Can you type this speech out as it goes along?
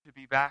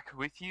back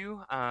with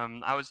you.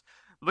 I was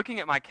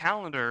looking at my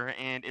calendar,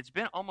 and it's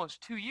been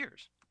almost 2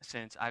 years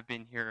since I've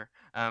been here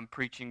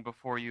preaching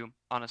before you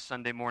on a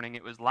Sunday morning.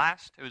 It was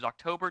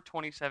October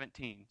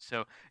 2017,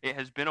 so it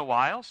has been a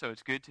while. So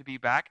it's good to be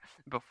back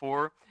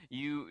before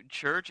you,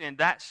 church. And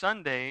that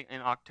Sunday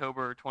in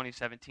October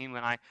 2017,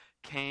 when I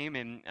came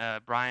and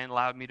Brian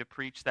allowed me to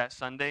preach that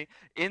Sunday,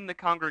 in the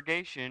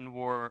congregation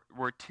were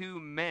two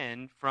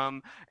men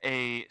from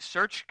a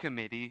search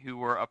committee who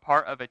were a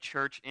part of a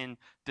church in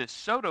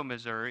DeSoto,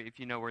 Missouri, if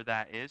you know where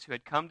that is, who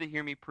had come to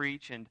hear me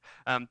preach. And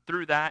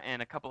through that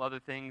and a couple other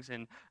things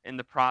in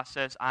the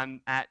process,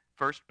 I'm at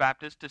First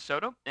Baptist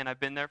DeSoto, and I've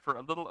been there for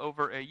a little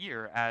over a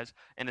year as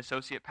an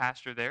associate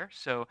pastor there.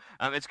 So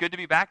it's good to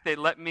be back. They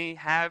let me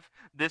have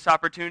this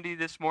opportunity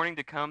this morning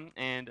to come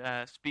and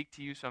speak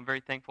to you, so I'm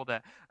very thankful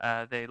that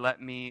they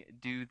let me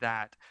do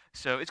that.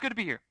 So it's good to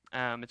be here.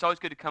 It's always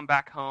good to come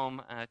back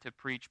home to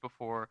preach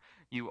before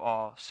you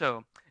all.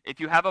 So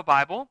if you have a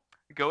Bible,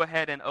 go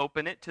ahead and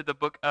open it to the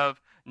book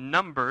of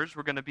Numbers.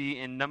 We're going to be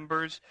in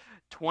Numbers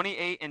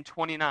 28 and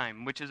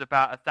 29, which is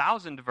about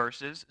 1,000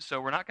 verses, so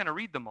we're not going to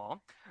read them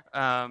all,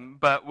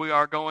 but we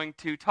are going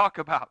to talk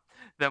about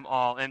them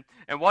all. And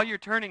while you're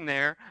turning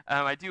there,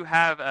 I do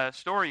have a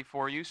story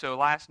for you. So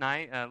last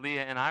night,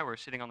 Leah and I were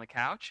sitting on the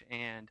couch,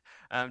 and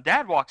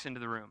Dad walks into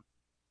the room,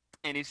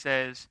 and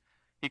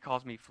he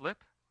calls me Flip.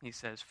 He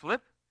says,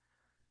 "Flip,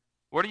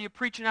 what are you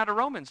preaching out of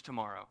Romans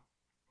tomorrow?"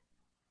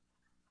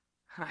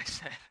 I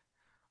said,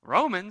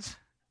 "Romans?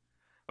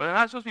 Well, am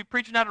I supposed to be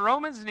preaching out of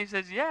Romans?" And he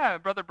says, "Yeah,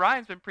 Brother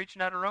Brian's been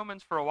preaching out of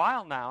Romans for a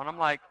while now." And I'm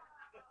like,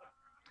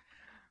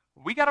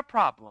 we got a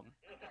problem.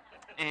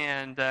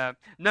 And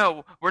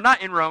no, we're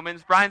not in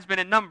Romans. Brian's been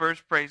in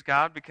Numbers, praise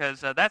God,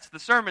 because that's the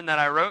sermon that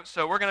I wrote,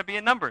 so we're going to be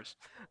in Numbers.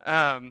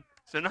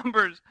 So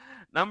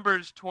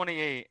Numbers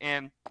 28.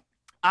 And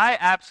I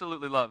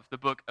absolutely love the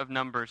book of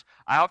Numbers.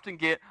 I often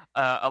get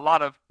a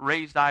lot of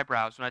raised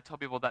eyebrows when I tell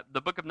people that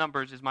the book of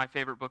Numbers is my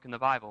favorite book in the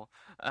Bible.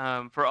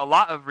 For a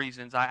lot of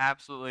reasons, I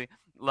absolutely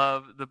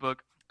love the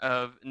book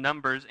of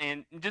Numbers.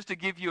 And just to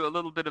give you a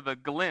little bit of a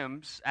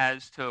glimpse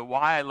as to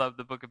why I love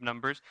the book of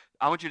Numbers,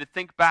 I want you to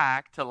think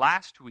back to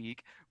last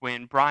week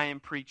when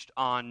Brian preached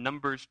on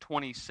Numbers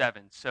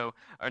 27. So,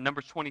 or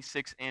Numbers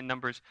 26 and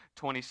Numbers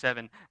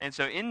 27. And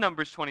so in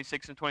Numbers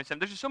 26 and 27,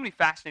 there's just so many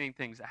fascinating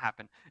things that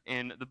happen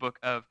in the book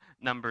of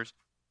Numbers.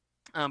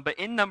 But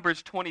in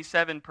Numbers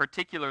 27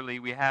 particularly,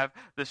 we have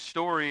the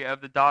story of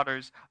the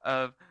daughters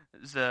of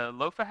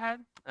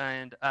Zelophehad.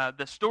 And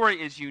the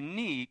story is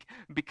unique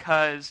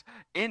because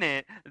in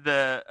it,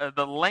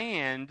 the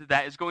land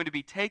that is going to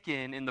be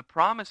taken in the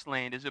promised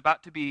land is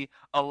about to be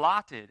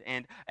allotted.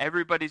 And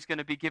everybody's going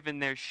to be given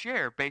their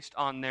share based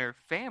on their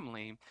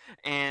family.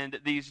 And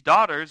these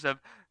daughters of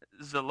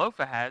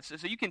Zelophehad, so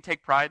you can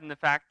take pride in the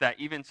fact that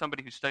even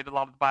somebody who studied a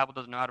lot of the Bible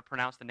doesn't know how to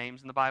pronounce the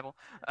names in the Bible.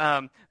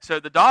 So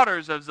the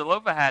daughters of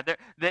Zelophehad,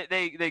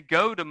 they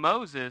go to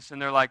Moses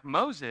and they're like,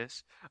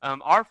 "Moses,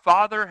 our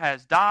father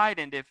has died,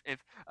 and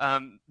if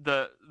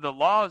the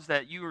laws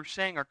that you are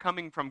saying are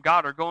coming from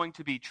God are going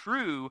to be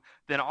true,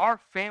 then our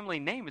family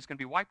name is going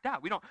to be wiped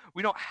out. We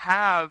don't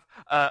have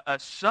a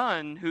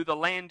son who the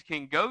land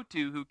can go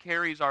to who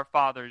carries our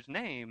father's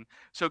name.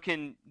 So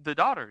can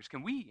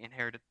we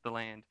inherit the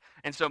land?"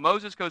 And so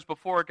Moses goes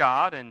before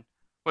God, and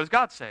what does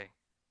God say?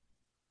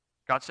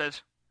 God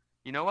says,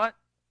 "You know what?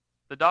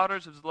 The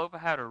daughters of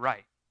Zelophehad are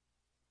right."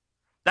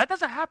 That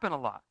doesn't happen a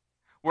lot,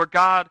 where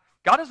God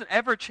doesn't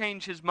ever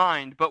change his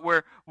mind, but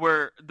where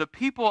the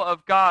people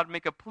of God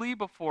make a plea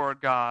before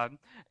God,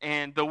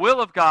 and the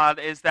will of God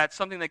is that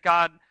something that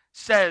God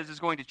says is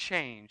going to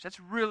change. That's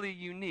really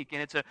unique,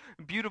 and it's a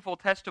beautiful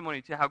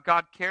testimony to how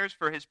God cares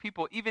for his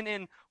people, even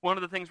in one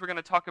of the things we're going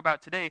to talk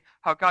about today,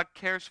 how God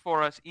cares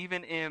for us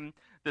even in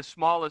the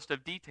smallest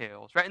of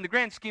details. Right? In the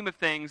grand scheme of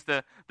things,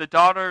 the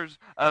daughters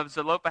of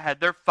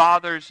Zelophehad, their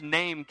father's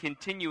name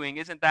continuing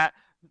isn't that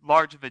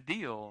large of a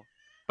deal,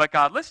 but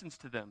God listens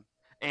to them,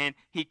 and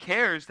he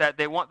cares that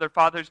they want their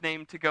father's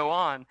name to go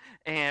on.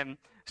 And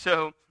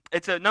so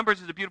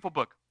Numbers is a beautiful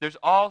book. There's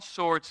all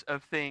sorts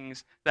of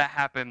things that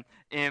happen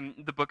in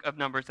the book of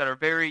Numbers that are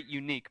very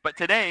unique. But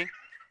today,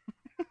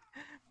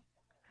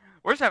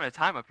 we're just having a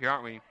time up here,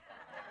 aren't we?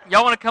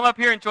 Y'all want to come up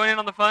here and join in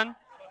on the fun?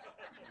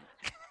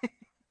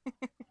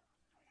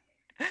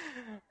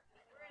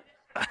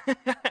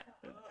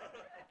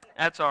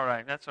 That's all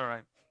right. That's all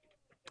right.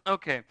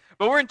 Okay.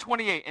 But we're in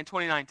 28 and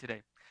 29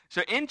 today.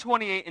 So in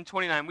 28 and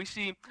 29, we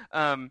see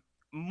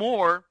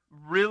more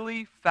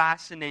really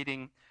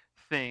fascinating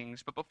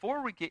things. But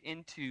before we get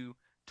into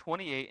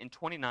 28 and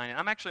 29, and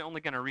I'm actually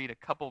only going to read a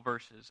couple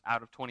verses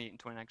out of 28 and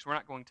 29, because we're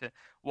not going to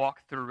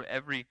walk through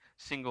every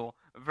single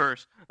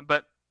verse.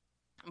 But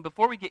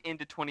before we get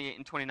into 28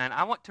 and 29,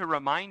 I want to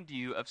remind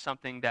you of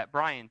something that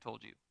Brian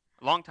told you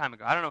a long time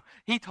ago. I don't know.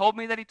 He told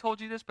me that he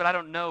told you this, but I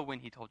don't know when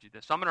he told you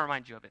this. So I'm going to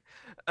remind you of it.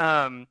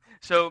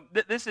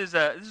 This is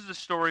a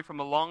story from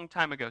a long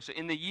time ago. So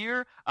in the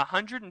year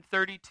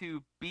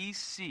 132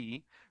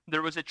 BC,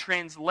 there was a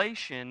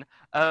translation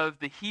of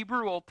the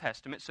Hebrew Old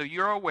Testament. So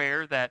you're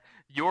aware that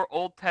your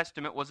Old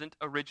Testament wasn't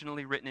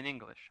originally written in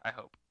English, I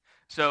hope.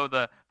 So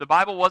the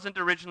Bible wasn't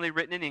originally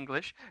written in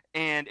English,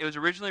 and it was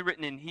originally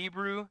written in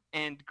Hebrew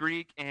and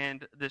Greek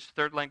and this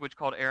third language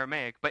called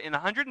Aramaic. But in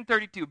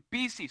 132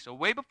 BC, so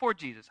way before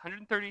Jesus,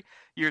 130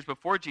 years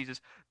before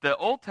Jesus, the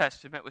Old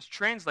Testament was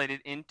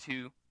translated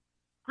into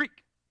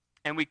Greek.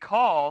 And we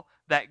call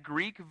that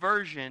Greek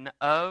version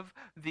of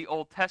the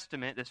Old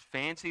Testament, this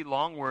fancy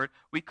long word,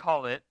 we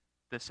call it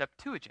the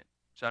Septuagint.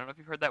 So I don't know if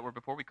you've heard that word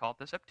before. We call it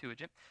the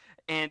Septuagint.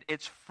 And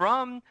it's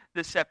from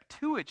the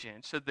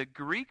Septuagint, so the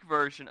Greek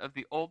version of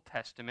the Old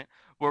Testament,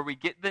 where we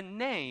get the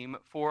name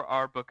for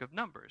our book of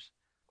Numbers.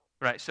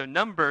 Right, so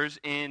Numbers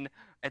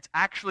it's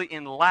actually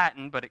in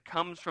Latin, but it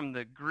comes from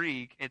the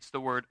Greek. It's the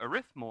word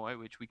arithmoi,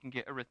 which we can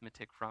get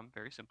arithmetic from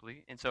very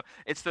simply. And so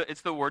it's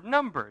the word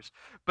Numbers.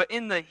 But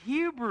in the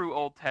Hebrew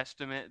Old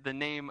Testament, the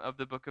name of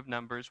the book of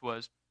Numbers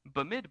was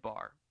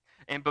Bamidbar.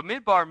 And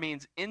Bamidbar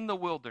means in the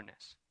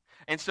wilderness.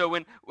 And so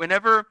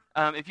whenever,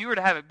 if you were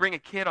to bring a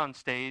kid on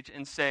stage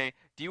and say,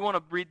 do you want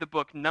to read the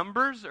book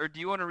Numbers or do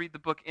you want to read the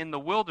book In the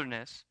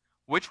Wilderness,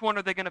 which one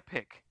are they going to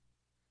pick?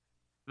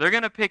 They're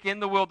going to pick In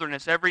the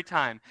Wilderness every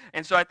time.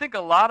 And so I think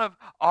a lot of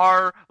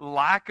our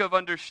lack of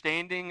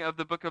understanding of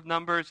the book of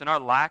Numbers and our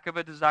lack of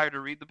a desire to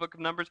read the book of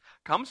Numbers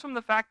comes from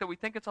the fact that we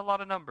think it's a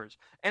lot of numbers.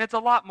 And it's a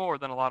lot more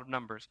than a lot of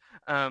numbers.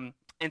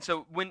 And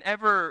so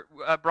whenever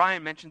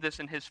Brian mentioned this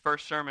in his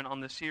first sermon on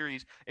the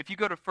series, if you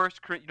go to 1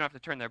 Corinthians, you don't have to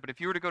turn there, but if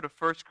you were to go to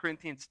 1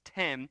 Corinthians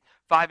 10,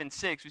 5 and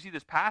 6, you see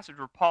this passage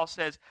where Paul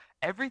says,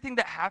 everything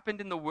that happened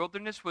in the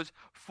wilderness was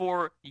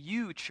for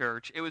you,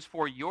 church. It was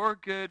for your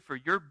good, for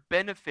your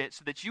benefit,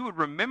 so that you would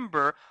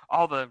remember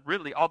all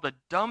the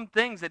dumb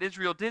things that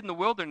Israel did in the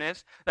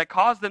wilderness that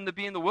caused them to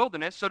be in the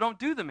wilderness, so don't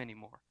do them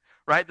anymore.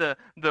 Right?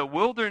 The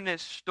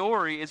wilderness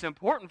story is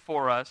important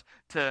for us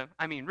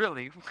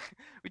really,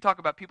 we talk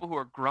about people who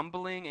are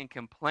grumbling and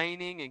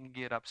complaining and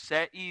get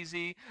upset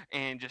easy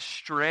and just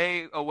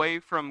stray away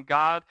from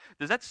God.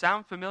 Does that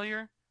sound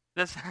familiar?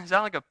 Does that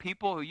sound like a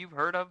people who you've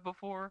heard of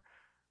before?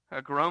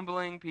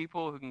 Grumbling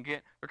people who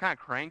they're kind of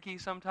cranky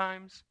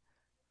sometimes.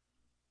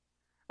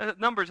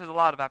 Numbers has a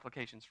lot of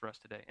applications for us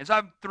today. And so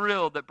I'm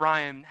thrilled that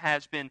Brian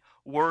has been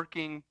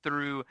working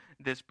through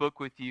this book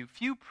with you.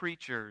 Few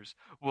preachers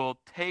will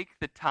take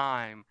the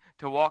time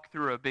to walk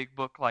through a big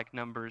book like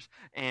Numbers,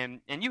 and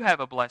you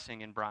have a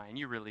blessing in Brian.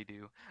 You really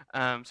do.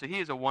 So he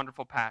is a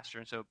wonderful pastor,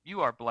 and so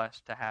you are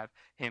blessed to have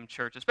him,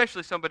 church,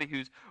 especially somebody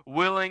who's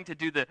willing to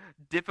do the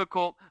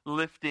difficult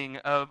lifting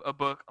of a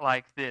book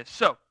like this.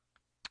 So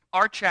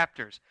our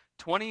chapters,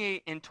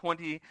 28 and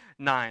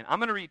 29. I'm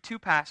going to read two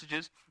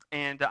passages.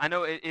 And I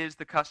know it is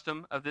the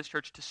custom of this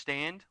church to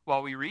stand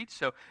while we read.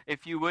 So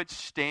if you would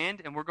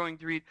stand, and we're going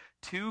to read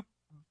two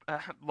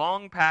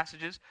long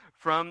passages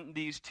from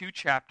these two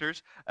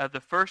chapters. The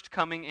first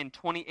coming in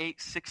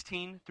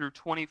 28:16 through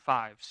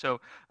 25. So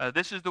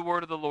this is the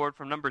word of the Lord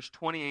from Numbers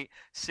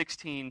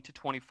 28:16 to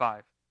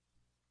 25.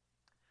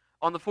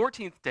 On the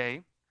 14th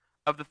day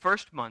of the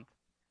first month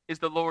is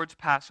the Lord's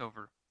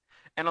Passover.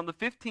 And on the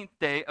 15th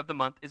day of the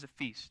month is a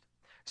feast.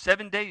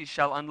 7 days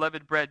shall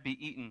unleavened bread be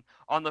eaten.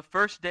 On the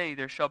first day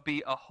there shall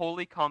be a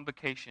holy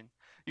convocation.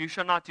 You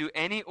shall not do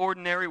any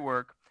ordinary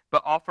work,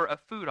 but offer a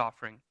food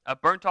offering, a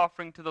burnt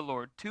offering to the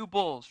Lord, 2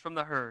 bulls from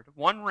the herd,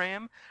 1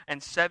 ram,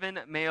 and 7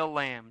 male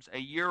lambs, a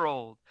year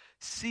old.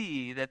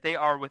 See that they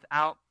are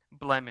without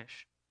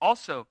blemish.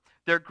 Also,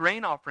 their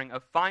grain offering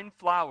of fine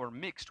flour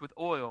mixed with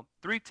oil,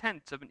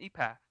 3/10 of an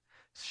ephah,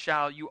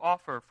 shall you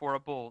offer for a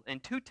bull,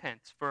 and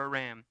 2/10 for a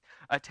ram.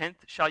 1/10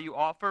 shall you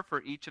offer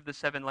for each of the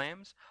 7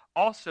 lambs,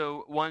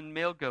 also 1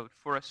 male goat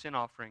for a sin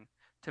offering,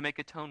 to make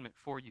atonement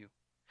for you.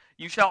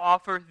 You shall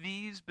offer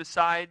these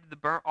beside the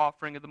burnt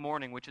offering of the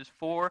morning, which is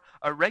for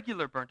a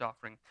regular burnt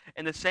offering.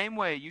 In the same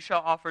way you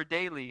shall offer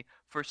daily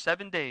for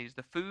 7 days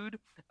the food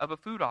of a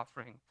food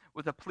offering,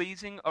 with a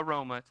pleasing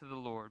aroma to the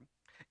Lord.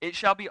 It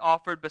shall be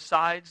offered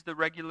besides the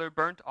regular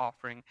burnt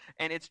offering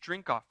and its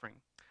drink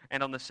offering.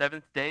 And on the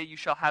 7th day you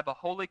shall have a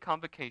holy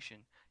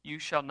convocation. You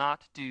shall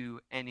not do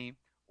any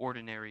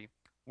ordinary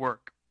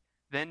work.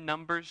 Then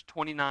Numbers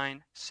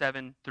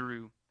 29:7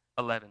 through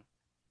 11.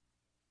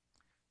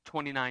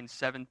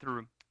 29:7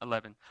 through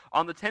 11.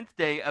 On the 10th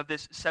day of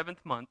this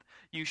 7th month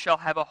you shall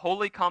have a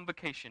holy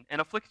convocation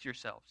and afflict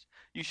yourselves.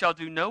 You shall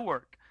do no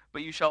work,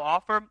 but you shall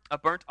offer a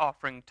burnt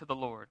offering to the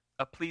Lord,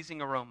 a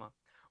pleasing aroma.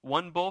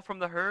 1 bull from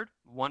the herd,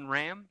 1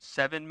 ram,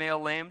 7 male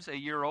lambs a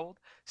year old.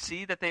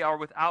 See that they are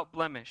without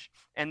blemish.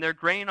 And their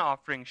grain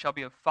offering shall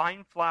be of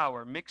fine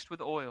flour mixed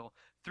with oil,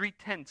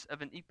 3/10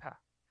 of an ephah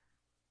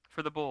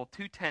for the bull,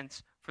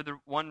 2/10 for the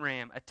 1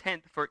 ram,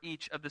 1/10 for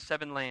each of the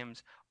 7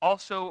 lambs.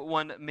 Also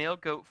 1 male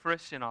goat for a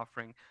sin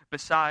offering,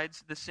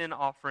 besides the sin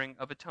offering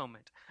of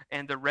atonement,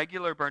 and the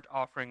regular burnt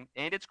offering,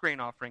 and its grain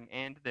offering,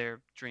 and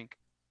their drink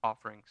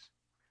offerings.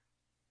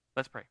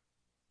 Let's pray.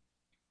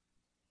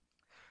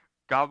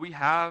 God, we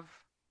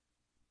have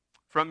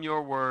from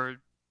your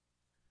word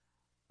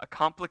a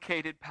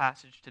complicated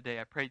passage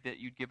today. I pray that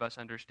you'd give us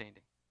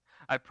understanding.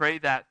 I pray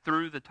that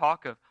through the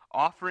talk of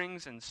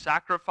offerings and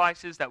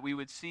sacrifices that we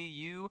would see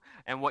you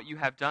and what you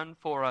have done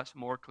for us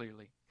more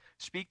clearly.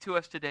 Speak to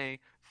us today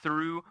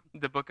through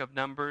the book of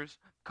Numbers.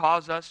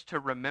 Cause us to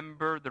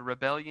remember the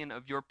rebellion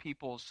of your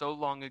people so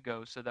long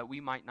ago so that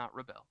we might not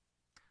rebel.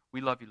 We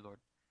love you, Lord.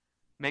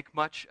 Make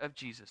much of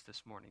Jesus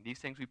this morning. These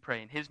things we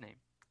pray in his name.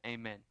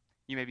 Amen.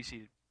 You may be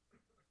seated.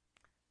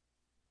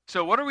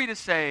 So what are we to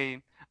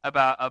say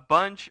about a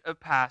bunch of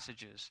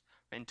passages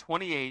in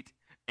 28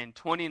 and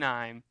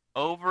 29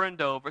 over and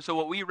over? So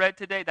what we read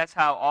today, that's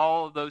how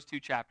all of those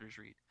 2 chapters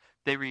read.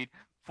 They read,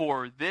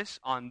 for this,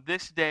 on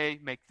this day,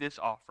 make this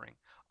offering.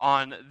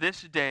 On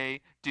this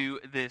day, do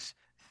this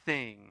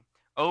thing.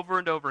 Over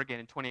and over again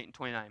in 28 and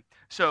 29.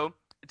 So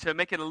to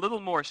make it a little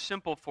more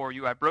simple for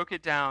you, I broke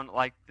it down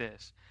like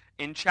this.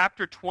 In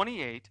chapter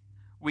 28,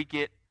 we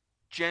get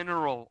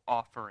general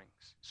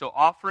offerings. So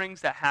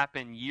offerings that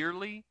happen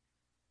yearly,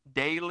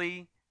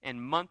 daily,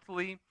 and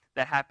monthly,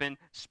 that happen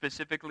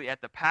specifically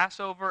at the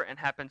Passover and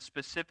happen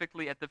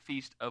specifically at the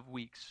Feast of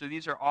Weeks. So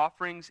these are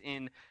offerings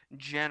in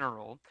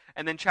general.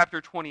 And then chapter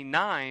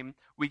 29,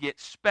 we get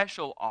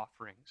special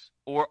offerings,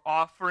 or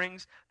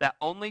offerings that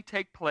only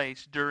take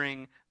place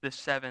during the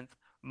 7th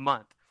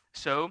month.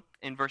 So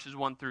in verses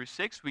 1 through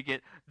 6, we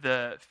get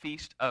the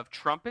Feast of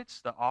Trumpets,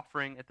 the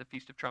offering at the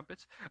Feast of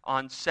Trumpets.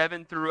 On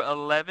 7 through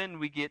 11,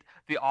 we get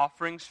the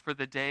offerings for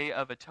the Day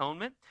of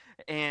Atonement.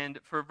 And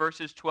for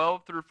verses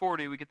 12 through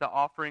 40, we get the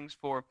offerings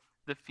for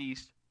the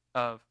Feast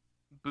of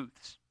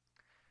Booths.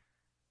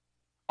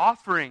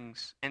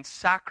 Offerings and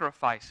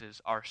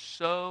sacrifices are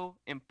so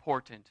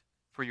important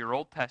for your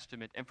Old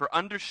Testament and for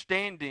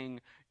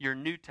understanding your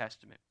New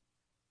Testament.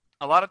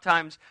 A lot of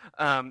times,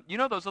 you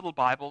know those little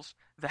Bibles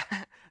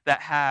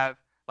that have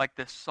like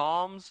the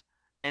Psalms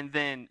and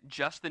then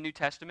just the New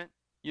Testament?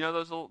 You know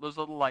those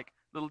little like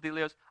little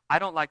dealios? I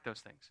don't like those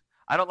things.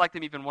 I don't like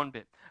them even one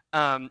bit.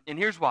 And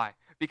here's why.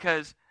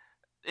 Because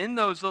in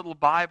those little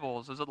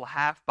Bibles, those little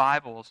half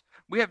Bibles,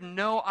 we have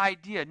no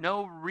idea,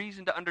 no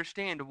reason to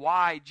understand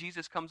why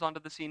Jesus comes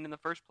onto the scene in the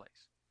first place.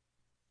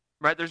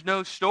 Right? There's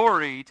no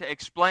story to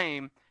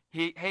explain,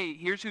 hey,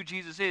 here's who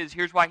Jesus is,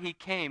 here's why he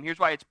came, here's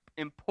why it's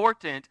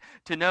important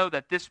to know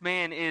that this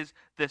man is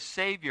the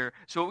Savior.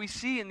 So what we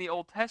see in the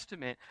Old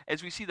Testament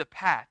is we see the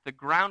path, the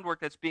groundwork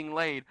that's being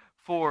laid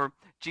for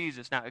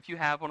Jesus. Now, if you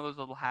have one of those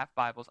little half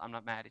Bibles, I'm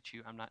not mad at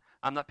you.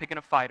 I'm not picking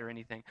a fight or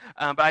anything.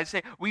 But I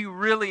say we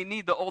really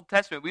need the Old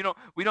Testament.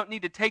 We don't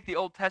need to take the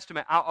Old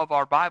Testament out of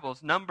our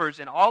Bibles. Numbers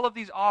and all of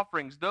these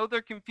offerings, though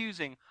they're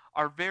confusing,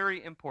 are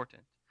very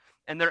important.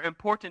 And they're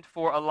important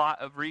for a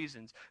lot of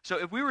reasons.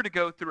 So if we were to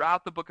go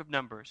throughout the book of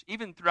Numbers,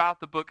 even throughout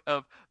the book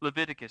of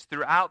Leviticus,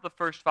 throughout the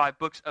first 5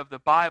 books of the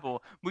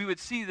Bible, we would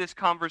see this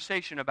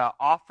conversation about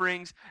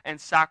offerings and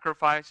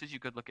sacrifices. You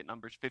could look at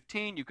Numbers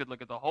 15, you could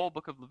look at the whole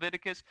book of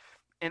Leviticus,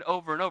 and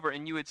over,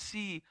 and you would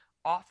see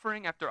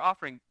offering after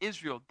offering.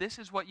 Israel, this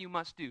is what you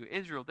must do.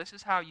 Israel, this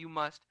is how you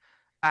must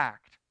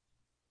act.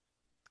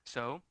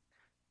 So,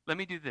 let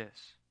me do this.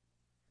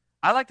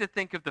 I like to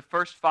think of the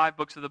first 5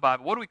 books of the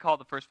Bible. What do we call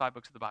the first 5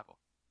 books of the Bible?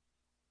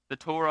 The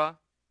Torah,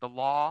 the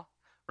law,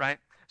 right?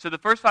 So the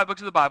first 5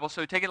 books of the Bible,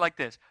 so take it like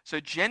this. So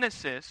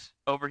Genesis,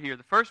 over here,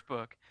 the first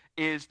book,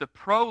 is the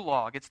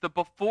prologue. It's the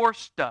before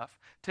stuff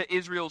to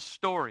Israel's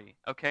story,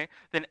 okay?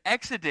 Then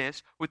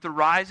Exodus, with the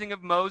rising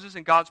of Moses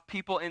and God's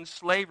people in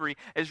slavery,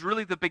 is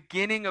really the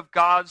beginning of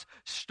God's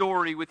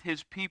story with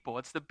his people.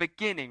 It's the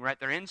beginning, right?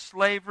 They're in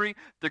slavery,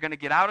 they're going to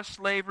get out of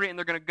slavery, and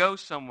they're going to go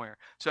somewhere.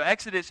 So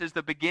Exodus is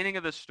the beginning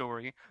of the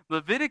story.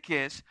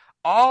 Leviticus,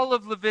 all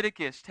of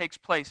Leviticus takes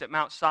place at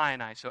Mount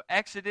Sinai. So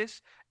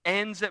Exodus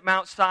ends at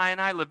Mount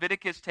Sinai.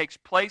 Leviticus takes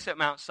place at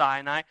Mount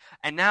Sinai.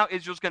 And now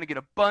Israel's going to get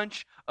a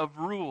bunch of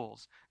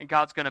rules. And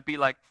God's going to be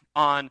like,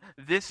 on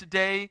this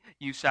day,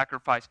 you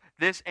sacrifice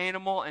this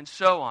animal, and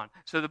so on.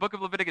 So the book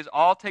of Leviticus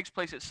all takes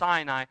place at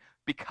Sinai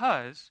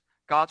because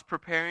God's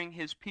preparing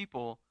his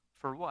people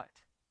for what?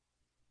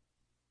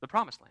 The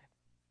promised land.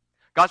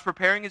 God's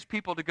preparing his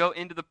people to go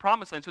into the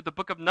promised land. So the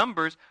book of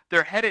Numbers,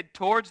 they're headed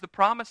towards the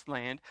promised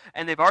land,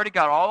 and they've already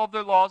got all of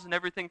their laws and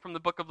everything from the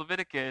book of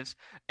Leviticus,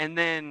 and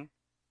then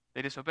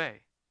they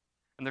disobey.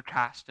 And they're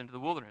cast into the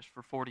wilderness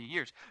for 40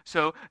 years.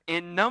 So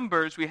in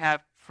Numbers, we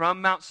have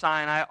from Mount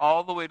Sinai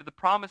all the way to the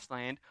promised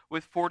land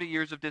with 40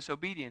 years of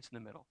disobedience in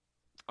the middle.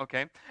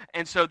 Okay?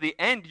 And so the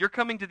end, you're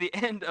coming to the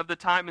end of the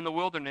time in the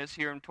wilderness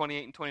here in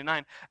 28 and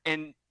 29,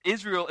 and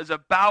Israel is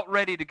about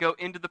ready to go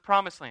into the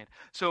promised land.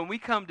 So when we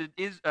come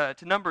to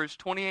Numbers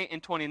 28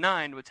 and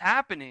 29, what's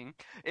happening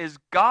is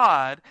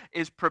God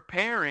is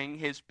preparing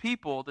his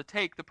people to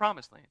take the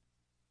promised land.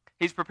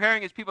 He's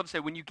preparing his people to say,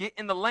 when you get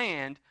in the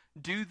land,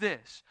 do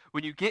this.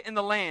 When you get in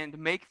the land,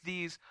 make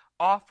these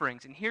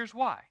offerings. And here's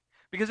why.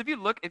 Because if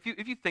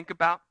you think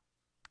about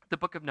the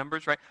book of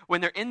Numbers, right? When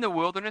they're in the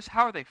wilderness,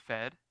 how are they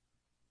fed?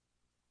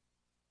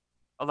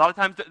 A lot of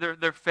times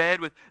they're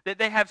fed with,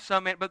 they have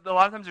some, but a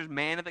lot of times there's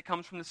manna that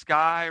comes from the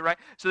sky, right?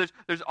 So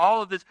there's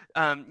all of this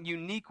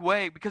unique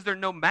way, because they're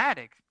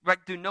nomadic, right?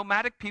 Do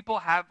nomadic people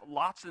have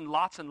lots and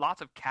lots and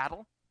lots of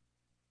cattle?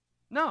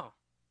 No.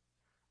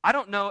 I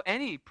don't know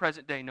any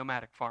present-day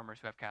nomadic farmers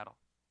who have cattle.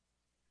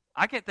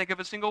 I can't think of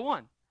a single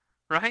one,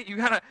 right? You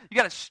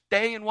gotta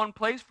stay in one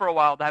place for a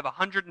while to have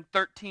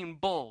 113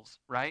 bulls,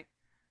 right?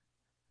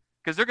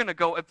 Because they're going to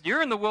go, if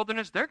you're in the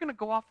wilderness, they're going to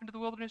go off into the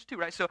wilderness too,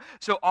 right?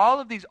 So all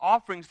of these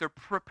offerings, they're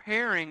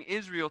preparing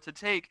Israel to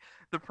take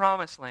the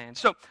promised land.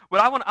 So what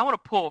I want to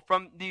pull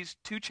from these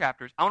two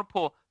chapters, I want to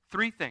pull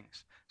three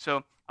things.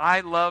 So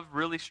I love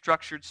really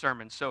structured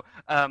sermons. So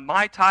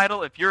my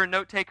title, if you're a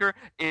note taker,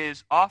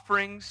 is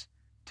Offerings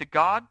to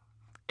God.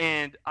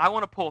 And I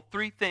want to pull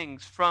three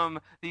things from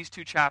these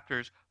two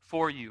chapters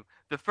for you.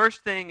 The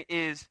first thing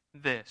is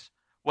this.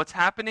 What's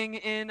happening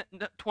in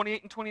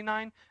 28 and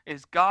 29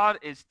 is God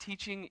is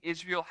teaching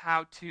Israel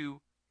how to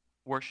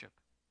worship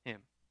him.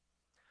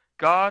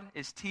 God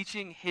is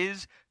teaching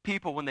his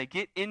people when they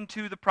get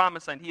into the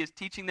promised land, he is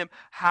teaching them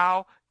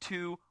how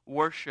to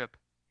worship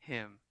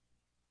him.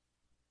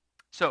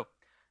 So,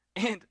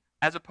 and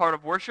as a part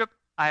of worship,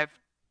 I have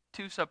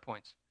two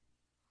subpoints.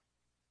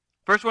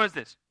 First one is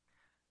this.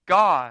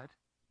 God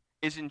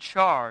is in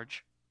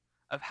charge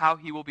of how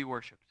he will be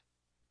worshipped.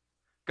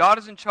 God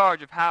is in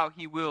charge of how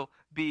he will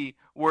be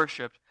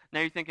worshipped. Now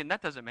you're thinking,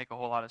 that doesn't make a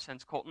whole lot of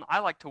sense, Colton. I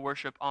like to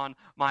worship on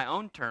my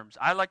own terms.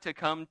 I like to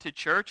come to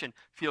church and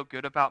feel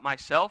good about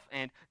myself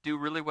and do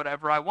really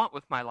whatever I want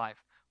with my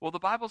life. Well, the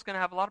Bible's going to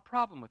have a lot of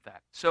problem with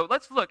that. So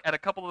let's look at a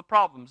couple of the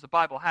problems the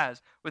Bible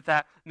has with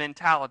that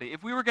mentality.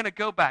 If we were going to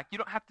go back, you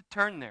don't have to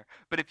turn there,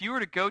 but if you were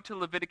to go to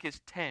Leviticus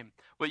 10,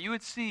 what you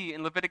would see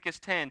in Leviticus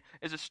 10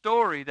 is a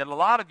story that a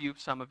lot of you,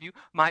 some of you,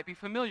 might be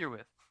familiar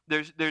with.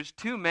 There's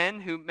two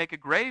men who make a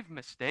grave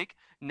mistake,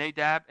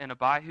 Nadab and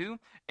Abihu,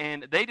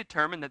 and they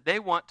determine that they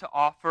want to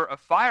offer a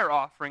fire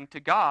offering to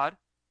God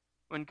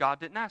when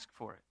God didn't ask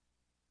for it,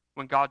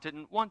 when God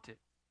didn't want it,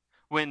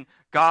 when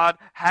God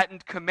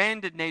hadn't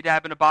commanded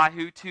Nadab and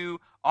Abihu to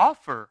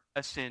offer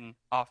a sin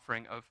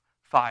offering of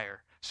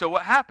fire. So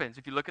what happens?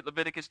 If you look at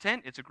Leviticus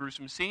 10, it's a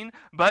gruesome scene,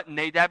 but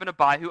Nadab and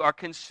Abihu are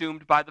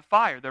consumed by the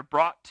fire. They're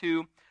brought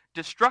to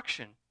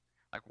destruction.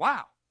 Like,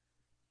 wow.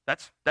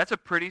 That's a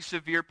pretty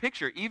severe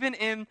picture, even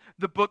in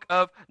the book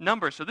of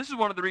Numbers. So this is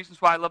one of the reasons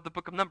why I love the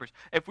book of Numbers.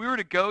 If we were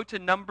to go to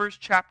Numbers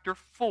chapter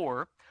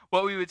 4,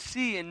 what we would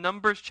see in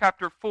Numbers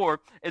chapter 4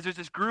 is there's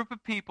this group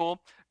of people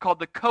called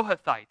the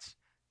Kohathites.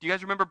 Do you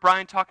guys remember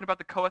Brian talking about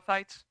the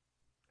Kohathites?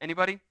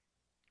 Anybody?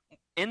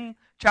 In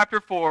chapter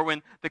 4,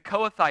 when the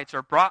Kohathites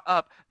are brought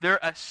up, they're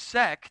a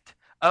sect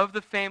of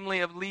the family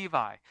of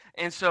Levi.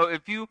 And so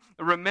if you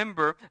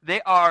remember,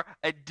 they are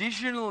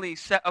additionally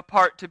set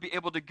apart to be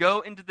able to go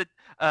into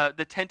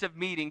the tent of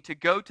meeting, to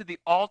go to the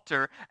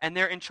altar, and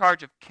they're in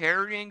charge of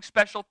carrying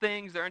special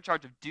things. They're in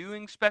charge of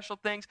doing special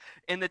things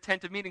in the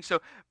tent of meeting. So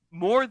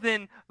more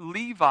than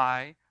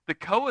Levi, the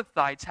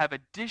Kohathites have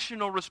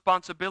additional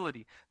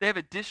responsibility. They have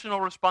additional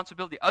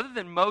responsibility. Other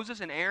than Moses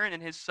and Aaron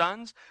and his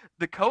sons,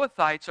 the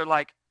Kohathites are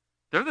like,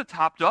 they're the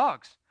top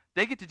dogs.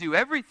 They get to do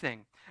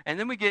everything. And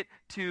then we get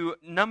to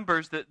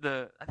Numbers,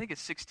 I think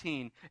it's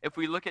 16. If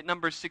we look at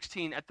Numbers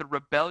 16 at the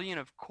rebellion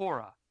of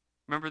Korah.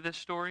 Remember this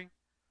story?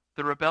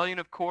 The rebellion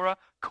of Korah.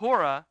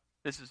 Korah,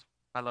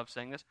 I love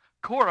saying this,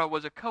 Korah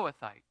was a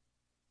Kohathite.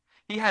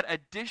 He had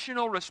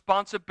additional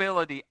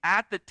responsibility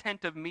at the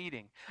tent of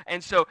meeting.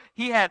 And so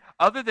he had,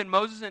 other than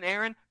Moses and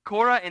Aaron,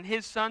 Korah and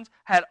his sons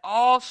had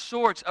all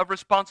sorts of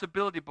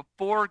responsibility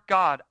before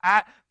God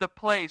at the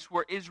place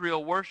where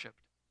Israel worshiped.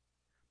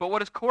 But what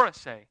does Korah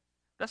say?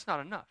 That's not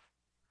enough.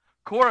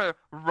 Korah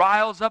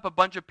riles up a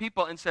bunch of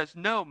people and says,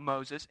 no,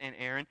 Moses and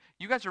Aaron,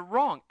 you guys are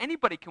wrong.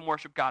 Anybody can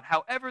worship God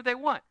however they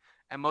want.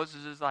 And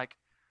Moses is like,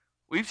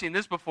 we've seen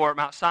this before at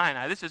Mount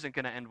Sinai. This isn't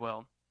going to end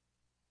well.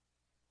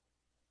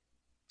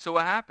 So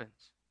what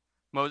happens?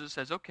 Moses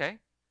says, okay,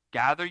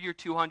 gather your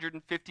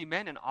 250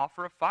 men and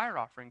offer a fire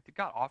offering to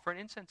God. Offer an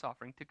incense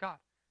offering to God.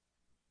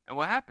 And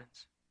what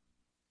happens?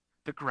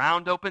 The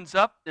ground opens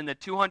up, and the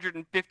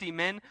 250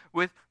 men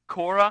with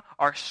Korah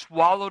are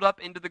swallowed up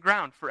into the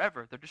ground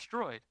forever. They're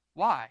destroyed.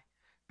 Why?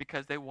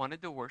 Because they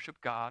wanted to worship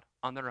God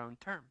on their own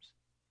terms.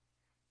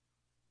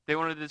 They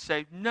wanted to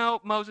say, no,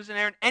 Moses and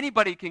Aaron,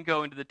 anybody can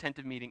go into the tent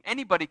of meeting.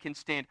 Anybody can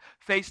stand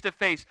face to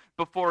face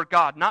before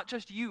God, not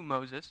just you,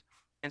 Moses.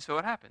 And so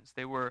what happens?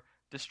 They were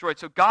destroyed.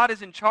 So God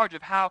is in charge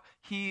of how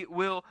he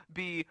will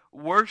be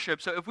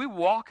worshipped. So if we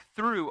walk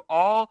through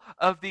all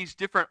of these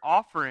different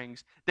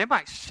offerings, they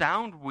might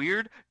sound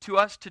weird to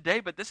us today,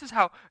 but this is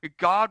how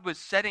God was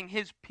setting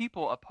his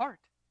people apart.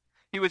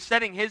 He was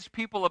setting his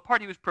people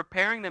apart. He was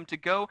preparing them to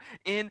go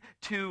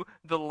into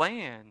the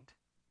land.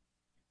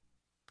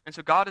 And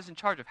so God is in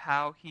charge of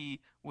how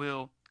he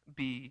will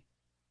be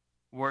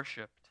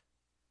worshipped.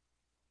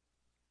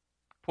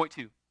 Point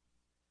 2.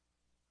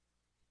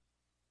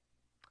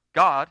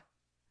 God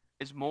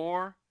is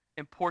more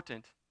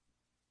important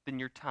than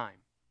your time.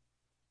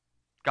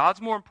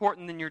 God's more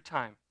important than your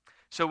time.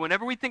 So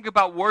whenever we think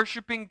about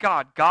worshiping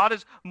God, God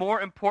is more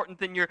important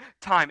than your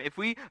time. If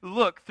we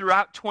look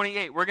throughout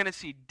 28, we're going to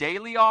see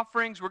daily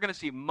offerings, we're going to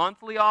see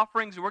monthly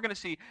offerings, and we're going to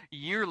see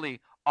yearly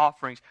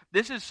offerings.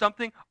 This is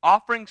something,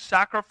 offering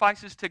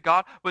sacrifices to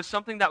God was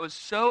something that was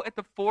so at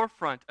the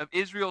forefront of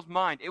Israel's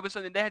mind. It was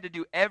something they had to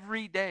do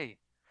every day.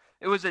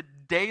 It was a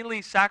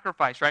daily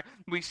sacrifice, right?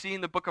 We see in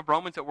the book of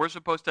Romans that we're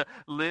supposed to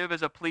live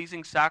as a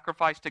pleasing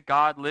sacrifice to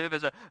God, live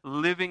as a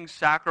living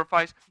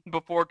sacrifice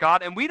before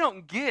God. And we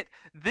don't get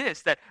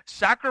this, that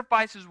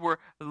sacrifices were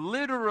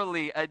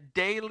literally a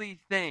daily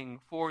thing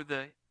for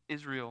the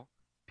Israel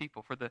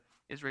people, for the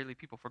Israeli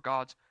people, for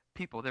God's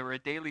people. They were a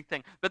daily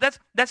thing. But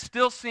that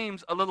still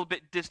seems a little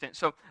bit distant.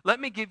 So let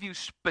me give you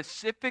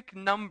specific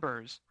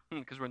numbers,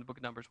 because we're in the book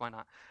of Numbers, why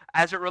not?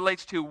 As it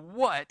relates to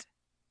what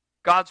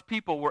God's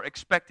people were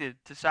expected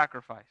to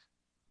sacrifice.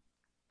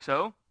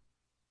 So,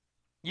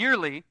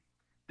 yearly,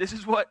 this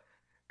is what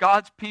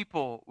God's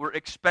people were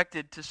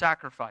expected to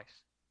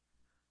sacrifice.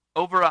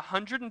 Over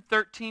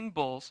 113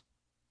 bulls,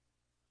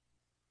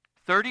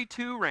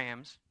 32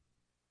 rams,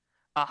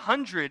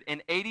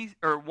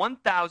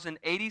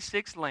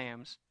 1,086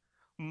 lambs,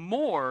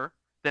 more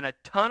than a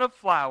ton of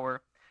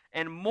flour,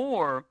 and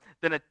more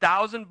than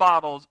 1,000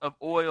 bottles of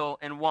oil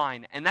and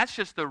wine. And that's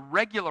just the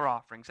regular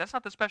offerings. That's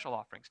not the special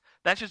offerings.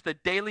 That's just the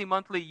daily,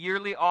 monthly,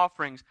 yearly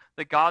offerings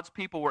that God's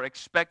people were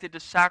expected to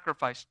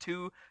sacrifice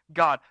to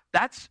God.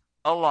 That's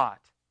a lot.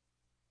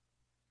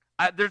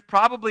 There's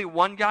probably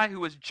one guy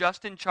who was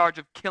just in charge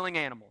of killing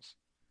animals.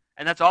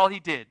 And that's all he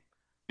did.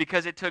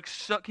 Because it took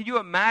can you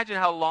imagine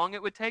how long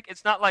it would take?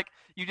 It's not like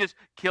you just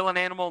kill an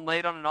animal and lay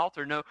it on an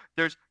altar. No,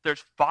 there's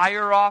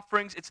fire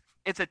offerings.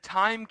 It's a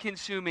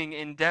time-consuming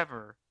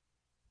endeavor.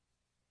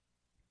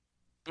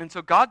 And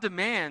so God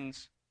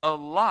demands a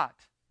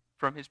lot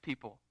from his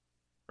people,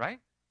 right?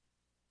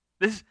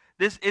 This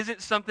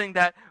isn't something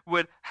that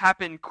would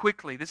happen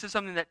quickly. This is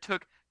something that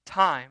took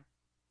time.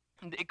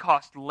 It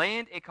cost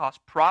land, it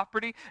cost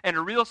property, and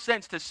in a real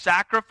sense, to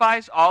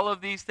sacrifice all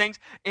of these things,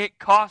 it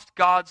cost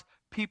God's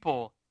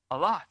people a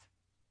lot.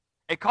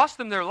 It cost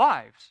them their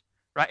lives,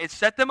 right? It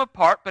set them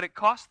apart, but it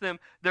cost them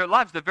their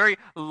lives, the very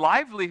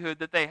livelihood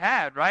that they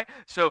had, right?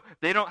 So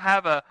they don't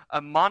have a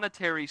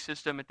monetary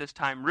system at this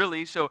time,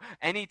 really. So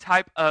any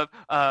type of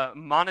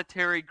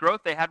monetary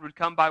growth they had would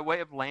come by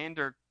way of land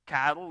or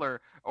cattle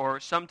or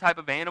some type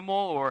of animal,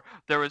 or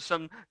there was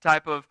some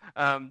type of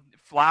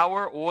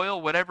flour,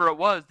 oil, whatever it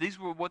was. These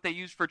were what they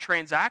used for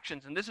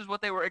transactions, and this is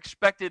what they were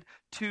expected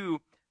to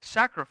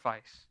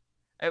sacrifice.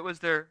 It was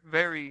their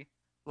very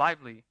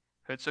livelihood.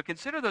 So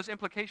consider those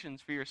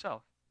implications for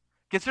yourself.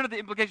 Consider the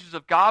implications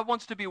of God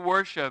wants to be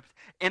worshipped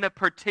in a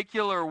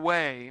particular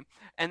way,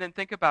 and then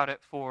think about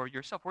it for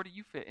yourself. Where do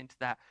you fit into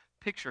that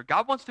picture?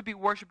 God wants to be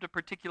worshipped a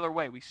particular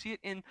way. We see it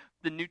in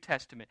the New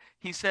Testament.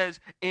 He says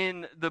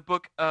in the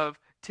book of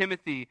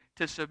Timothy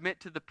to submit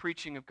to the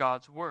preaching of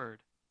God's word.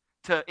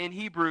 To, in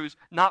Hebrews,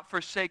 not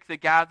forsake the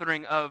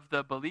gathering of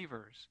the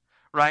believers.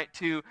 Right?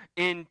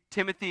 In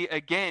Timothy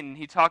again,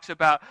 he talks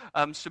about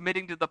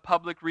submitting to the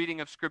public reading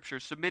of Scripture,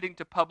 submitting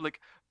to public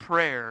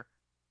prayer.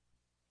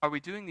 Are we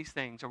doing these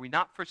things? Are we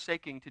not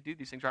forsaking to do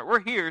these things? Right? We're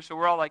here, so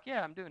we're all like,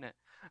 yeah, I'm doing it.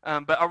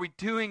 But are we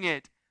doing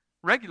it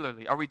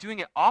regularly? Are we doing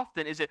it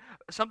often? Is it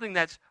something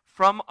that's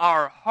from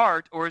our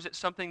heart, or is it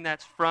something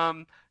that's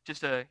from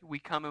just we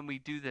come and we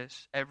do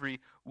this every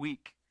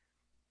week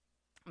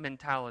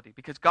mentality?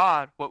 Because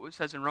God, what it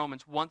says in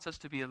Romans, wants us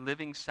to be a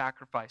living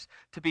sacrifice,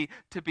 to be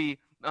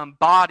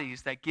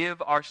bodies that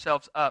give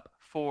ourselves up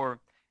for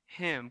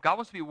him. God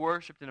wants to be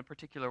worshipped in a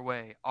particular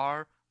way.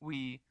 Are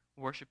we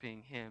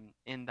worshiping him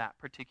in that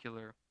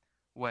particular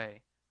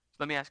way? So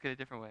let me ask it a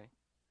different way.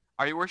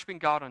 Are you worshiping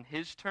God on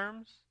his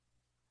terms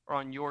or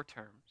on your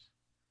terms?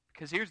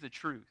 Because here's the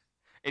truth.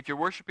 If you're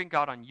worshiping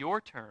God on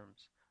your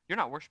terms, you're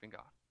not worshiping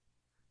God.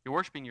 You're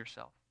worshiping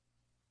yourself.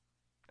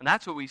 And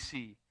that's what we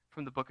see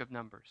from the book of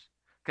Numbers.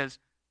 Because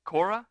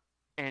Korah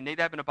and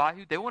Nadab and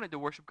Abihu, they wanted to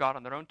worship God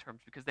on their own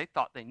terms because they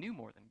thought they knew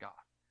more than God.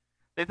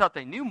 They thought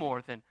they knew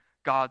more than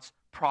God's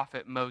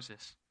prophet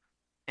Moses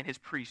and his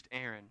priest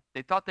Aaron.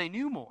 They thought they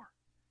knew more.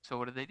 So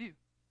what did they do?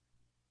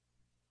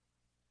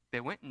 They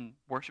went and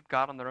worshiped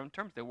God on their own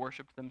terms. They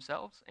worshiped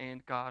themselves,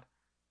 and God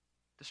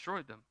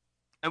destroyed them.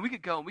 And we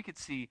could go and we could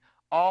see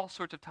all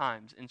sorts of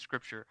times in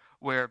Scripture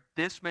where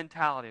this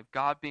mentality of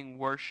God being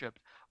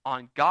worshipped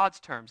on God's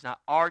terms, not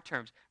our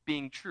terms,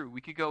 being true.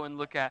 We could go and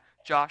look at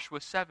Joshua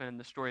 7 and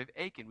the story of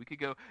Achan. We could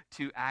go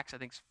to Acts, I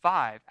think,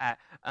 5 at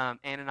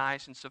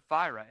Ananias and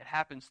Sapphira. It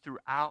happens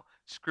throughout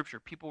Scripture.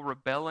 People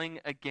rebelling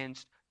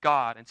against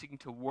God and seeking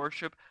to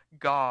worship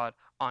God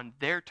on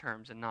their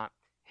terms and not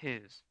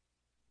his.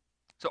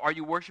 So are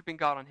you worshiping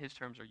God on his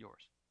terms or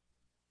yours?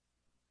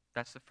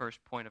 That's the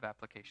first point of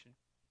application.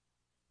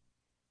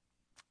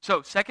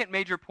 So, second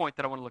major point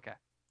that I want to look at.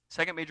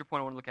 So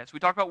we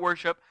talked about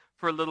worship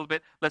for a little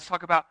bit. Let's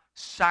talk about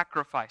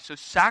sacrifice. So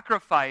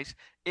sacrifice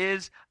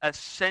is a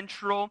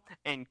central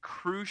and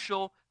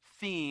crucial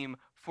theme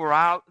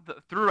throughout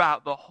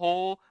the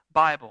whole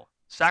Bible.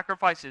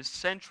 Sacrifice is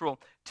central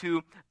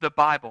to the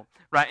Bible,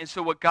 right? And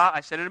so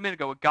I said it a minute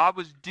ago, what God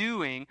was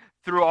doing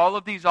through all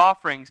of these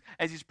offerings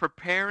as he's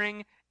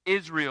preparing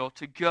Israel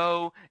to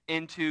go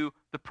into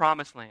the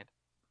promised land.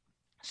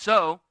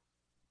 So,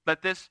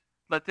 let this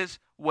let this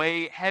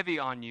weigh heavy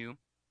on you.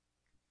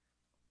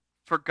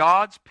 For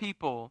God's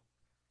people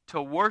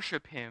to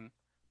worship him,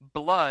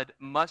 blood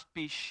must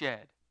be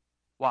shed.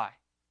 Why?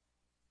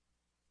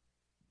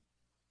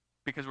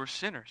 Because we're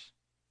sinners.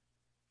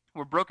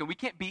 We're broken. We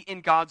can't be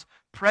in God's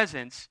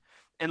presence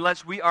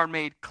unless we are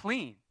made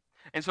clean.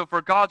 And so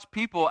for God's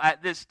people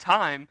at this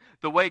time,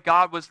 the way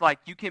God was like,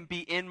 you can be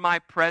in my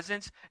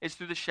presence is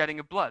through the shedding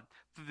of blood,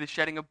 through the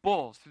shedding of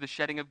bulls, through the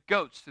shedding of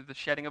goats, through the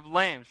shedding of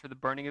lambs, for the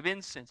burning of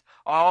incense.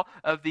 All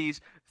of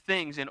these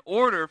things. In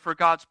order for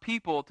God's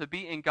people to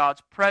be in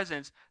God's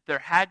presence, there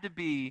had to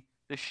be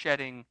the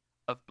shedding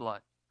of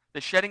blood.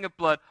 The shedding of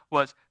blood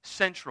was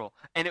central.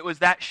 And it was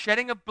that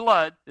shedding of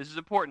blood, this is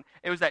important,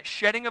 it was that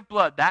shedding of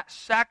blood, that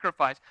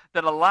sacrifice,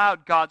 that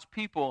allowed God's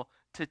people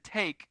to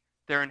take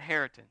their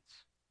inheritance.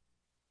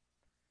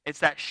 It's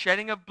that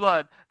shedding of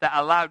blood that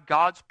allowed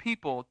God's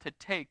people to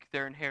take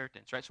their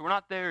inheritance, right? So we're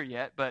not there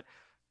yet, but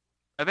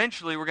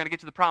eventually we're going to get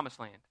to the promised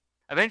land.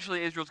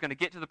 Eventually Israel's going to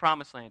get to the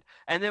promised land.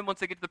 And then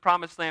once they get to the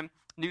promised land,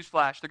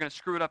 newsflash, they're going to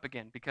screw it up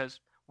again because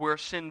we're a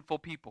sinful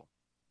people.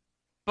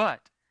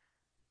 But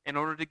in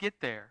order to get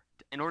there,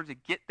 in order to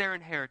get their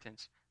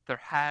inheritance, there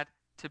had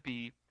to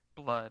be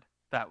blood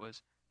that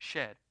was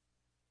shed.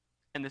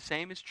 And the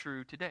same is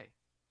true today.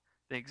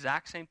 The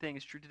exact same thing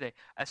is true today.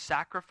 A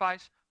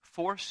sacrifice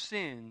for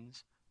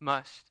sins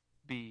must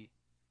be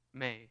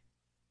made.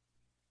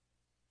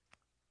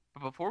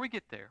 But before we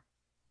get there,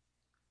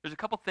 there's a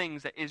couple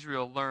things that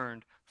Israel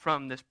learned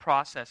from this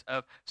process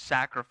of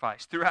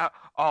sacrifice. Throughout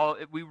all,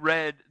 we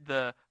read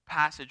the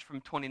passage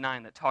from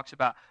 29 that talks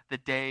about the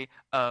Day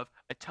of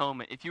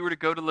Atonement. If you were to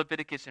go to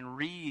Leviticus and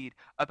read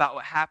about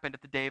what happened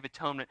at the Day of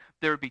Atonement,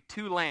 there would be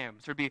two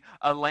lambs. There would be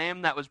a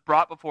lamb that was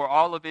brought before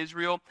all of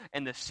Israel,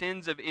 and the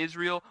sins of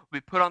Israel would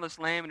be put on this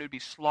lamb, and it would be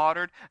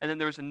slaughtered. And then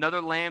there was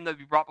another lamb that would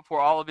be brought before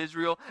all of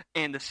Israel,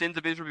 and the sins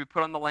of Israel would be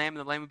put on the lamb, and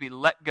the lamb would be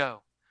let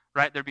go.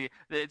 Right?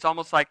 It's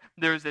almost like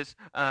there's this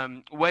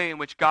way in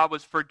which God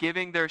was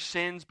forgiving their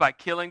sins by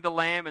killing the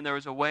lamb, and there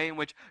was a way in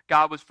which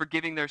God was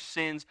forgiving their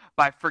sins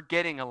by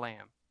forgetting a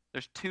lamb.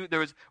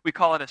 We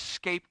call it a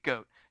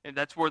scapegoat. And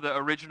that's where the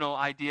original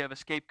idea of a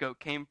scapegoat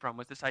came from,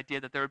 was this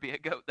idea that there would be a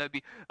goat, that would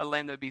be a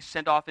lamb that would be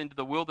sent off into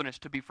the wilderness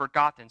to be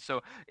forgotten.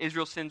 So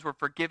Israel's sins were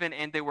forgiven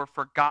and they were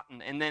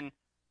forgotten. And then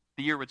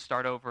the year would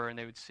start over and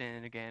they would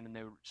sin again and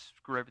they would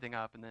screw everything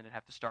up and then they'd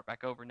have to start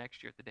back over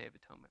next year at the Day of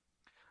Atonement.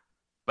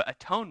 But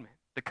atonement,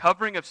 the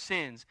covering of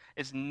sins,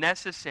 is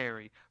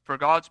necessary for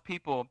God's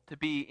people to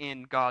be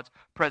in God's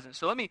presence.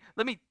 So let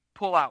me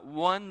pull out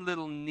one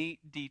little neat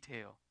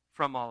detail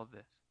from all of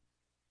this.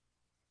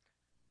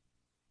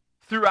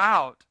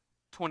 Throughout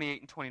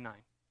 28 and 29,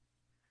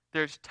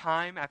 there's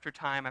time after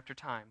time after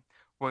time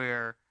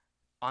where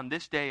on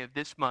this day of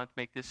this month,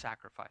 make this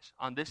sacrifice.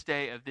 On this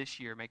day of this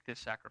year, make this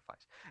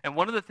sacrifice. And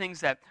one of the things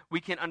that we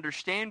can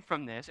understand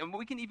from this, and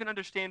we can even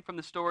understand from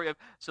the story of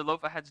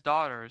Zelophehad's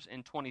daughters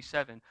in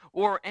 27,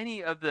 or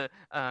any of the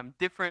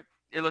different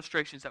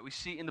illustrations that we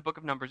see in the book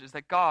of Numbers, is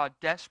that God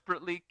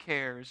desperately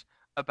cares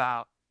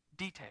about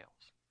details.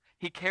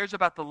 He cares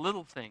about the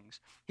little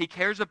things. He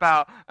cares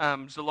about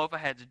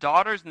Zelophehad's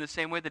daughters in the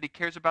same way that he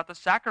cares about the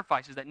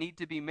sacrifices that need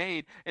to be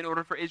made in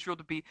order for Israel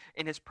to be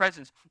in his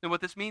presence. And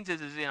what this means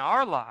is in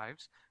our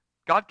lives,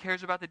 God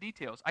cares about the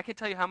details. I can't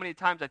tell you how many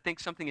times I think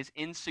something is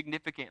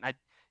insignificant and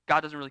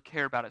God doesn't really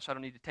care about it, so I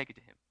don't need to take it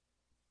to him.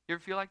 You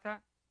ever feel like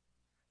that?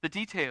 The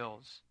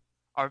details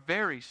are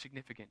very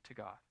significant to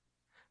God.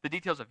 The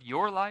details of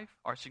your life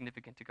are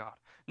significant to God.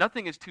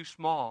 Nothing is too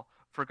small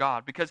for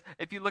God. Because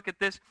if you look at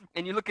this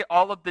and you look at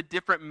all of the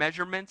different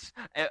measurements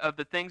of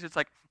the things, it's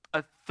like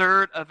a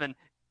third of an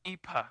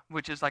ephah,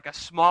 which is like a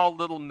small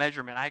little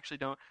measurement. I actually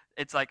don't,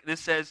 it's like this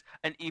says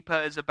an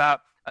ephah is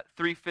about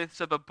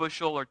 3/5 of a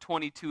bushel or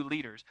 22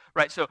 liters,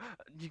 right? So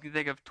you can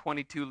think of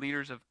 22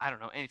 liters of, I don't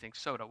know, anything,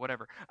 soda,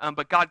 whatever.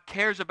 But God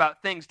cares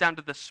about things down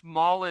to the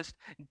smallest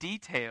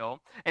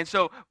detail. And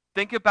so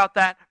think about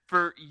that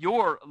for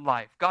your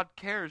life. God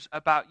cares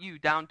about you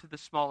down to the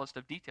smallest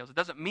of details. It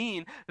doesn't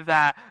mean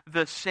that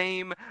the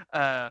same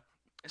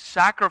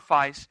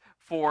sacrifice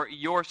for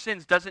your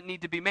sins doesn't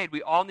need to be made.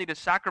 We all need a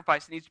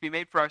sacrifice that needs to be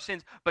made for our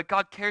sins, but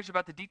God cares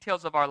about the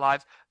details of our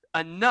lives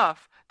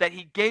enough that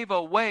he gave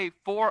a way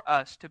for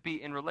us to be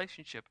in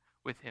relationship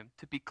with him,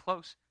 to be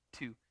close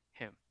to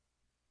him.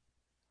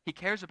 He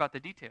cares about the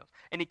details,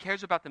 and he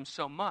cares about them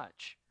so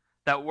much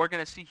that we're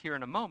going to see here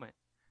in a moment.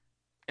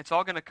 It's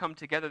all going to come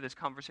together, this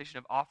conversation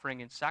of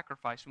offering and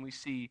sacrifice, when we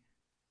see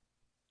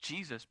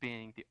Jesus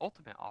being the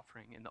ultimate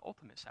offering and the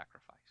ultimate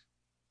sacrifice.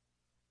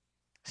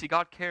 See,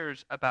 God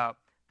cares about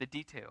the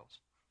details.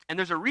 And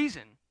there's a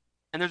reason.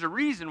 And there's a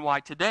reason why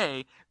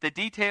today the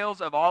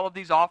details of all of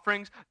these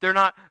offerings, they're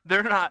not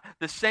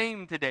the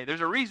same today.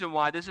 There's a reason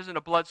why this isn't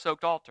a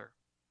blood-soaked altar.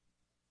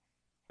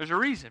 There's a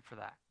reason for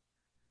that.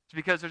 It's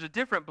because there's a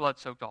different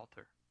blood-soaked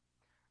altar.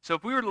 So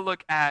if we were to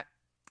look at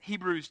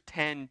Hebrews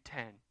 10:10.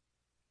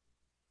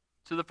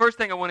 So the first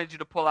thing I wanted you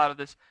to pull out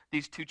of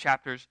these two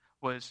chapters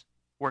was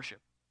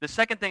worship. The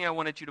second thing I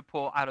wanted you to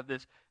pull out of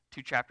these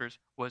two chapters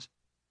was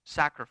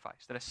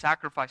sacrifice, that a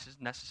sacrifice is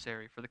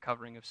necessary for the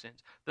covering of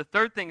sins. The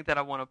third thing that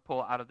I want to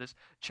pull out of this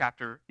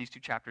chapter, these two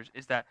chapters,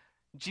 is that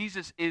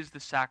Jesus is the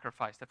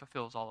sacrifice that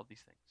fulfills all of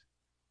these things.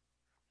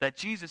 That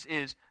Jesus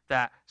is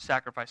that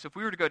sacrifice. So if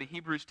we were to go to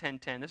Hebrews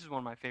 10:10, this is one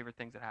of my favorite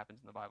things that happens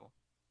in the Bible.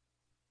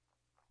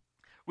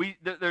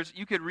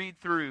 You could read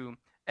through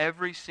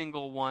every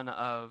single one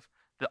of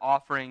the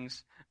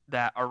offerings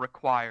that are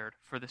required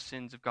for the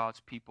sins of God's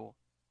people.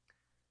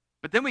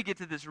 But then we get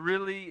to this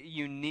really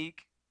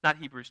unique, not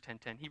Hebrews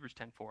 10:10, Hebrews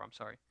 10:4, I'm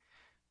sorry.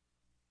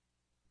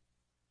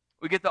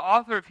 We get the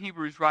author of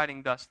Hebrews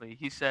writing thusly.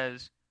 He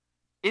says,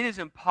 "It is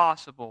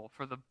impossible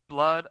for the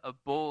blood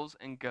of bulls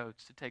and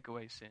goats to take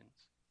away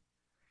sins."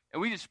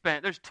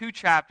 And there's 2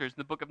 chapters in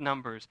the book of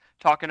Numbers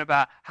talking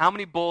about how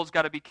many bulls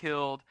got to be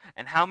killed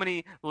and how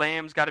many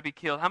lambs got to be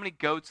killed, how many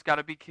goats got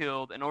to be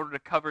killed in order to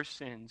cover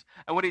sins.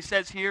 And what he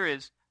says here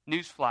is,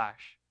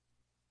 newsflash,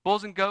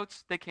 bulls and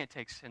goats, they can't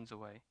take sins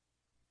away.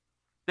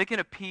 They can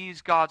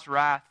appease God's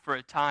wrath for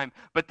a time,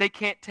 but they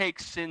can't take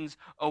sins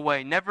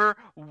away. Never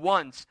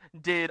once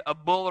did a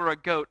bull or a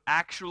goat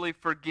actually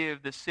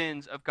forgive the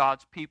sins of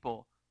God's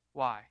people.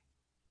 Why?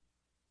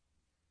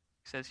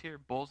 He says here,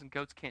 bulls and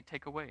goats can't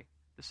take away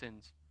the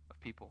sins of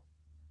people.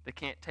 They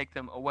can't take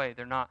them away.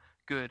 They're not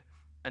good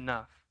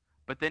enough.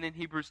 But then in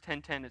Hebrews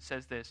 10:10 it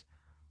says this,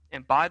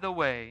 "And by the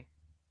way,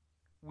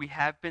 we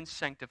have been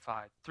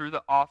sanctified through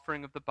the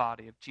offering of the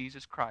body of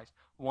Jesus Christ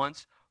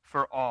once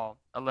for all."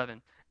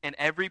 11. "And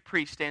every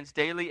priest stands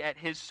daily at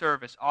his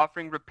service,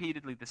 offering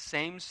repeatedly the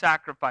same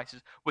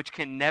sacrifices, which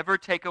can never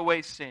take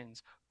away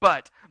sins.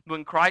 But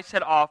when Christ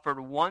had offered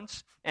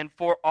once and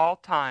for all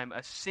time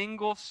a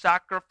single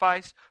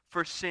sacrifice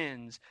for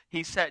sins,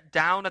 he sat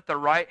down at the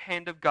right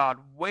hand of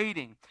God,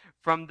 waiting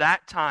from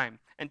that time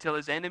until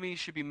his enemies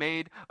should be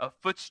made a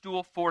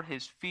footstool for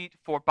his feet.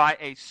 For by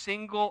a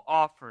single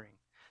offering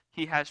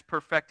he has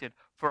perfected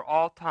for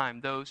all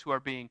time those who are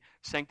being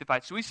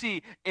sanctified." So we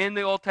see in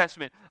the Old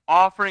Testament,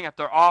 offering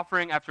after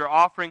offering after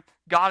offering,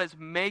 God is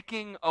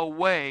making a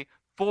way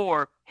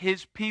for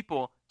his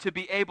people to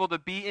be able to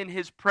be in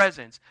his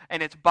presence.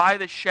 And it's by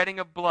the shedding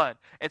of blood.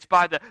 It's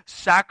by the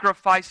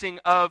sacrificing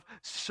of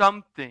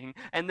something.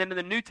 And then in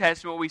the New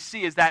Testament, what we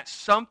see is that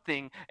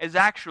something is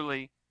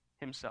actually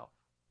himself.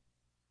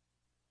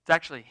 It's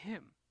actually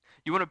him.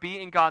 You want to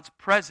be in God's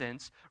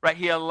presence, right?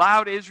 He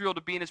allowed Israel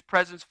to be in his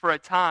presence for a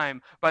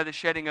time by the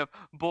shedding of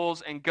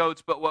bulls and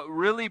goats. But what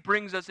really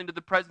brings us into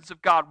the presence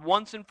of God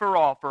once and for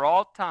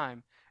all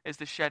time, is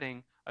the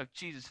shedding of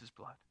Jesus'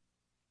 blood.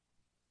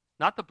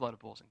 Not the blood of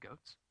bulls and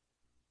goats.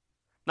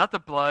 Not the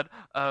blood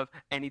of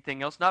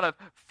anything else. Not of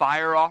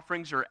fire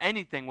offerings or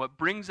anything. What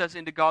brings us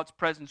into God's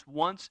presence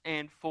once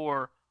and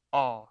for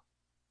all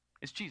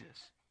is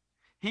Jesus.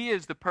 He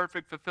is the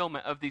perfect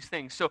fulfillment of these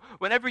things. So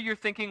whenever you're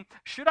thinking,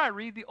 should I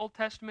read the Old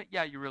Testament?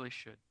 Yeah, you really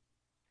should.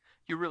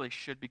 You really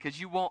should, because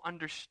you won't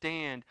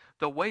understand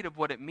the weight of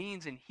what it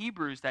means in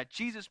Hebrews that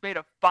Jesus made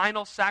a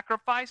final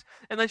sacrifice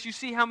unless you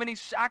see how many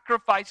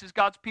sacrifices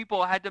God's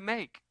people had to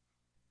make.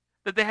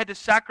 That they had to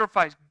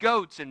sacrifice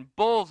goats and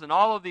bulls and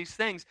all of these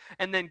things.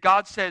 And then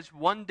God says,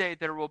 one day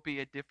there will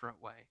be a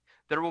different way.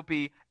 There will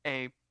be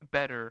a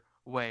better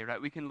way, right?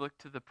 We can look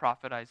to the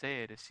prophet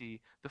Isaiah to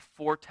see the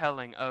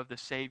foretelling of the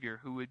Savior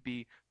who would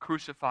be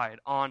crucified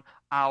on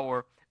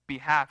our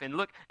behalf. And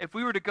look, if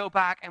we were to go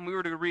back and we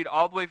were to read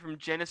all the way from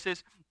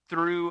Genesis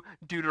through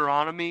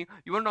Deuteronomy,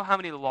 you want to know how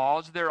many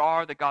laws there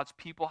are that God's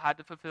people had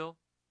to fulfill?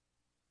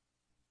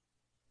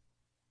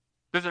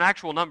 There's an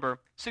actual number,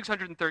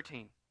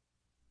 613.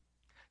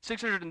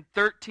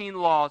 613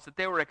 laws that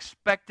they were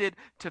expected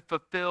to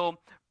fulfill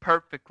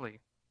perfectly.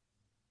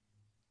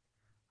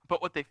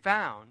 But what they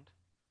found,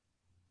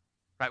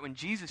 right, when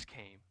Jesus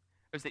came,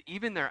 was that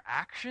even their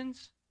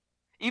actions,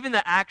 even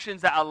the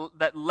actions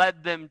that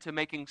led them to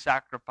making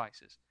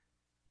sacrifices,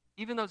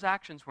 even those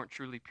actions weren't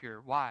truly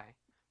pure. Why?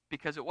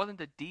 Because it wasn't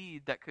a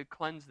deed that could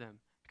cleanse them,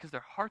 because their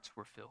hearts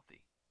were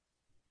filthy.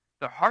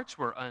 Their hearts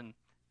were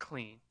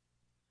unclean.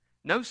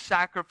 No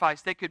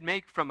sacrifice they could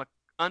make from a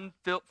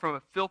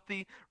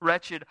filthy,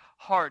 wretched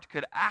heart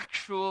could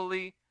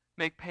actually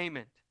make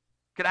payment,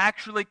 could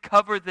actually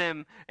cover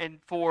them and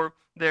for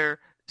their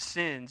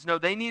sins. No,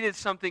 they needed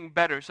something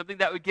better, something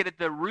that would get at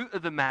the root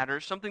of the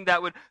matter, something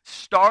that would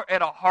start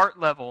at a heart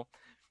level.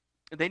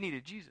 They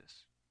needed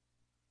Jesus.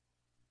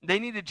 They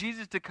needed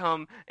Jesus to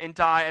come and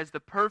die as the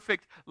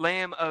perfect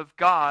Lamb of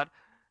God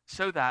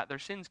so that their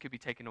sins could be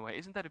taken away.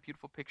 Isn't that a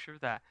beautiful picture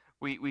that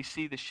we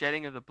see the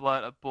shedding of the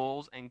blood of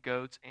bulls and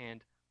goats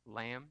and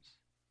lambs?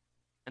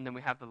 And then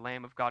we have the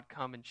Lamb of God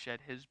come and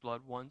shed his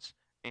blood once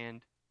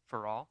and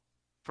for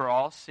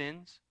all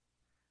sins,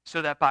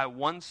 so that by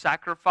one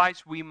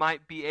sacrifice we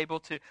might be able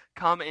to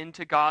come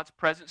into God's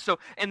presence. So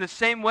in the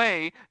same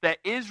way that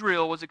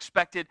Israel was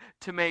expected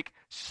to make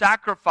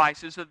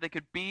sacrifices so that they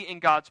could be in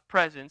God's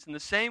presence, in the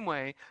same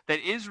way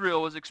that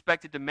Israel was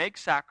expected to make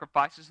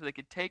sacrifices so they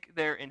could take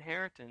their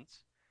inheritance,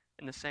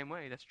 in the same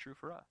way that's true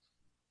for us.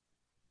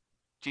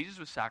 Jesus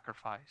was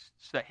sacrificed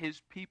so that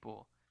his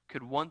people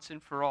could once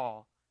and for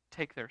all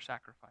take their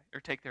sacrifice,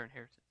 or take their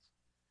inheritance.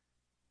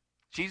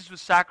 Jesus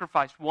was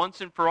sacrificed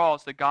once and for all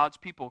so that God's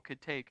people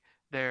could take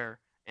their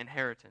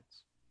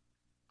inheritance.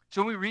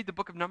 So when we read the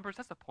book of Numbers,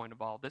 that's the point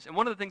of all of this. And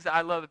one of the things that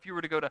I love, if you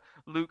were to go to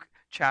Luke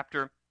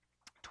chapter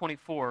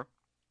 24,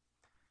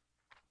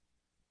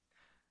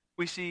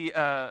 we see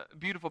a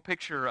beautiful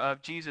picture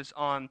of Jesus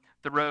on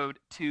the road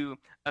to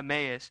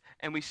Emmaus.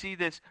 And we see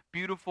this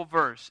beautiful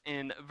verse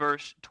in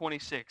verse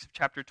 26 of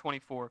chapter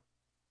 24,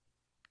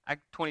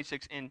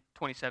 26 and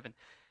 27.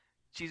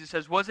 Jesus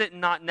says, "Was it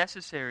not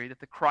necessary that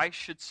the Christ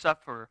should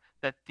suffer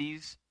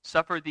these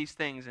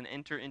things and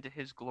enter into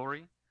his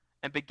glory?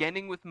 And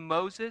beginning with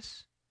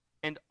Moses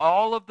and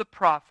all of the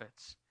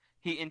prophets,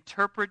 he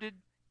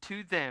interpreted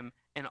to them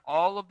in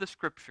all of the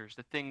scriptures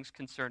the things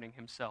concerning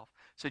himself."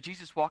 So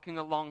Jesus walking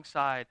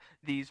alongside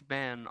these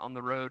men on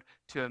the road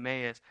to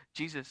Emmaus,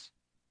 Jesus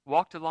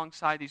walked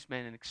alongside these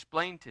men and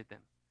explained to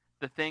them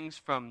the things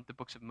from the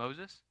books of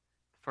Moses,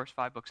 the first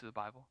 5 books of the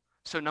Bible.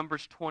 So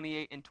Numbers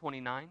 28 and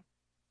 29,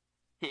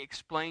 he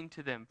explained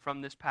to them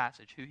from this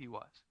passage who he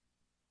was,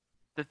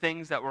 the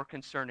things that were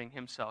concerning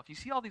himself. You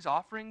see all these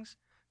offerings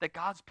that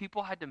God's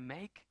people had to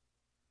make?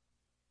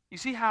 You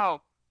see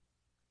how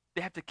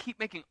they have to keep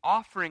making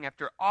offering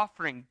after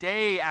offering,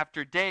 day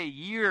after day,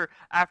 year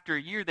after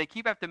year. They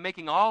keep after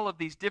making all of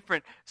these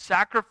different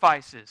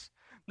sacrifices.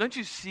 Don't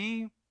you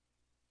see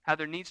how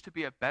there needs to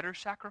be a better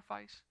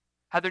sacrifice?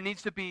 How there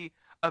needs to be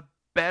a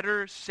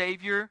better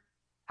Savior?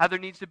 How there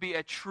needs to be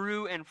a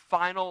true and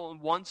final,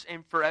 once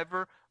and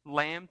forever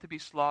lamb to be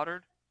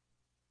slaughtered?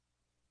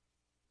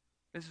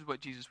 This is what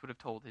Jesus would have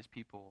told his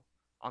people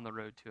on the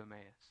road to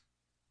Emmaus.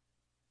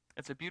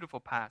 It's a beautiful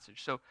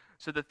passage. So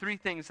the 3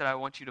 things that I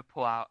want you to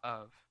pull out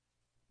of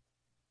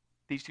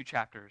these 2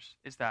 chapters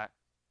is that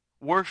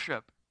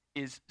worship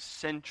is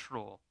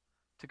central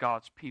to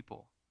God's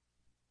people.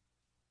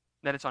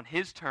 That it's on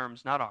his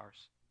terms, not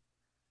ours.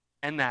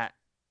 And that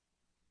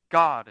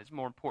God is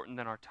more important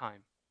than our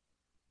time.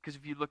 Because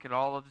if you look at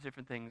all of the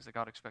different things that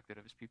God expected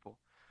of his people.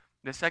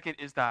 The second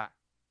is that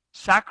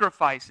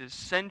sacrifice is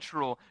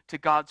central to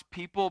God's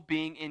people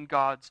being in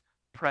God's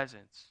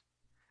presence.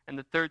 And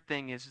the third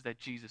thing is that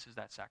Jesus is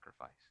that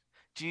sacrifice.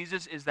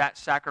 Jesus is that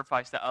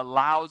sacrifice that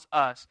allows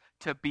us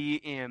to be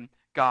in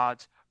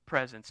God's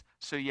presence.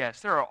 So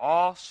yes, there are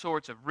all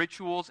sorts of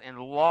rituals and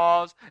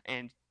laws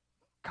and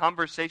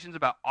conversations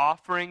about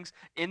offerings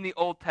in the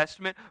Old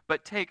Testament,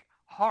 but take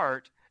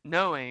heart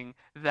knowing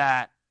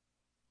that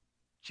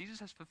Jesus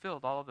has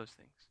fulfilled all of those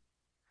things.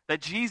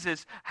 That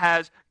Jesus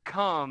has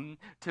come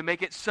to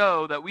make it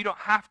so that we don't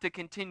have to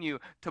continue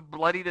to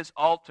bloody this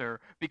altar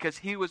because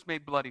he was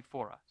made bloody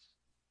for us.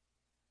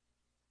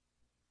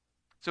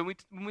 So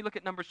when we look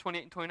at Numbers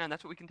 28 and 29,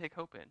 that's what we can take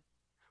hope in.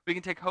 We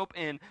can take hope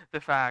in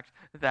the fact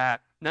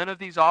that none of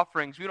these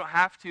offerings, we don't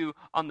have to,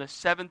 on the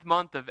 7th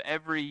month of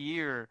every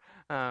year,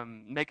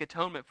 make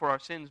atonement for our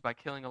sins by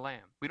killing a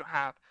lamb. We don't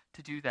have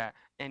to do that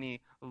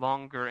any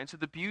longer. And so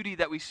the beauty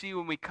that we see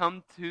when we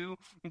come to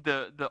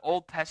the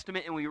Old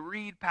Testament and we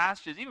read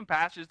passages, even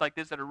passages like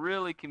this that are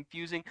really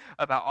confusing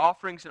about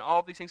offerings and all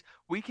of these things,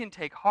 we can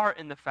take heart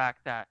in the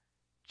fact that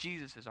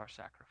Jesus is our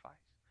sacrifice.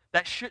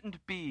 That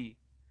shouldn't be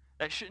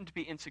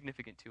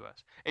insignificant to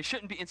us. It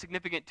shouldn't be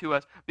insignificant to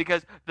us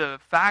because the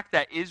fact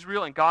that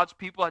Israel and God's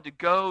people had to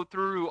go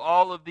through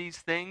all of these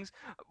things,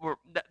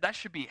 that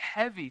should be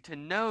heavy to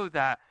know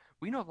that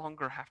we no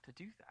longer have to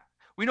do that.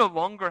 We no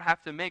longer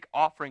have to make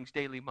offerings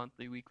daily,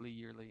 monthly, weekly,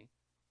 yearly,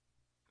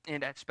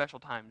 and at special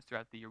times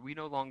throughout the year. We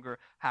no longer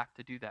have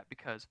to do that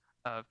because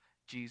of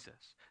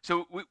Jesus.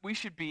 So we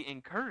should be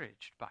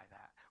encouraged by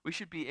that. We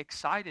should be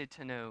excited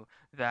to know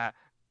that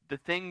the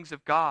things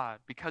of God,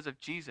 because of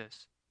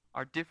Jesus,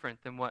 are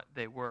different than what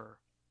they were.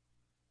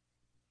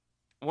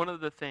 One of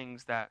the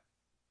things that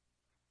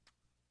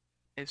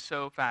is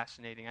so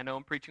fascinating, I know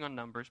I'm preaching on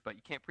Numbers, but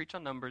you can't preach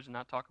on Numbers and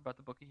not talk about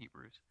the book of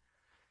Hebrews.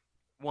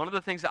 One of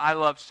the things that I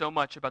love so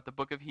much about the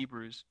book of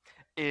Hebrews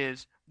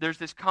is there's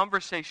this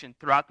conversation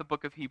throughout the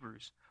book of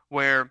Hebrews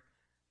where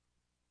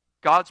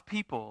God's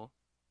people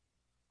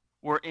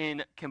were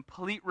in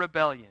complete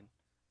rebellion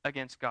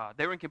against God.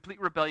 They were in complete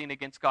rebellion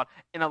against God.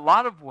 In a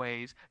lot of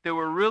ways, they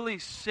were really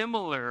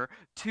similar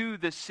to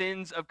the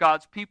sins of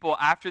God's people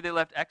after they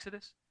left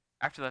Exodus.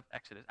 After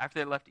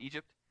they left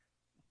Egypt,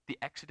 the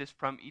Exodus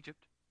from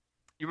Egypt.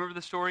 You remember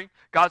the story?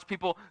 God's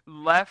people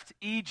left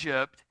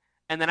Egypt,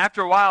 and then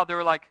after a while, they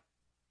were like,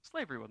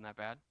 slavery wasn't that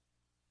bad.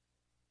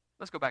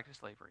 Let's go back to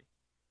slavery.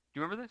 Do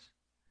you remember this?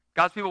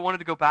 God's people wanted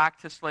to go back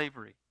to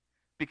slavery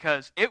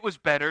because it was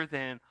better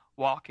than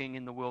walking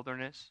in the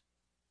wilderness.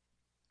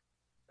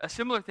 A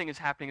similar thing is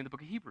happening in the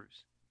book of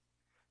Hebrews.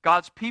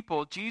 God's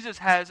people, Jesus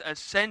has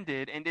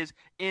ascended and is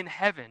in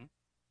heaven.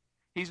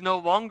 He's no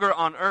longer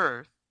on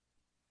earth.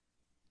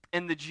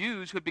 And the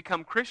Jews who had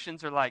become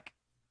Christians are like,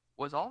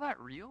 was all that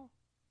real?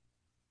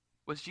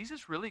 Was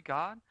Jesus really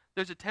God?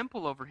 There's a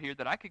temple over here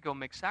that I could go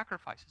make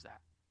sacrifices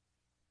at.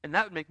 And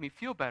that would make me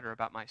feel better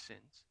about my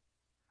sins.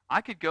 I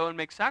could go and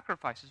make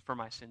sacrifices for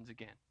my sins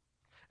again.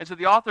 And so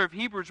the author of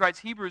Hebrews writes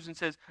Hebrews and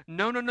says,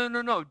 no,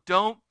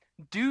 don't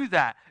Do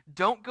that.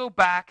 Don't go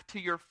back to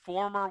your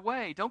former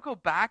way. Don't go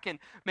back and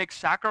make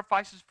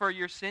sacrifices for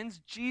your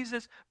sins.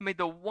 Jesus made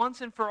the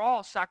once and for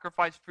all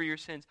sacrifice for your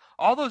sins.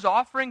 All those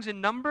offerings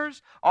and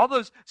numbers, all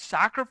those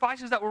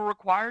sacrifices that were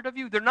required of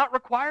you, they're not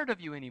required of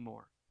you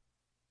anymore.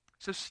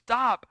 So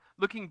stop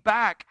looking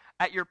back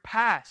at your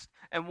past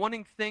and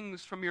wanting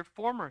things from your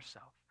former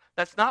self.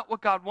 That's not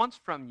what God wants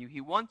from you.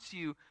 He wants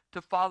you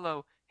to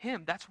follow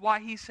Him. That's why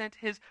He sent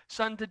His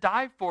Son to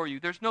die for you.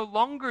 There's no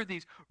longer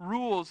these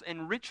rules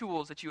and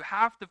rituals that you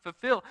have to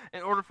fulfill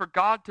in order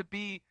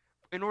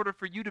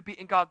for you to be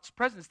in God's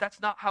presence.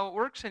 That's not how it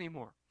works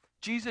anymore.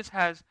 Jesus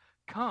has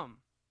come.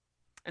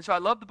 And so I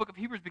love the book of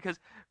Hebrews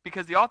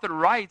because the author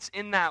writes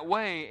in that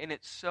way, and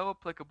it's so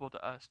applicable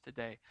to us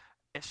today,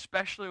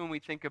 especially when we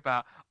think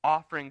about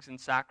offerings and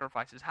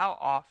sacrifices. How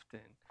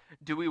often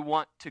do we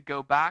want to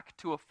go back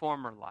to a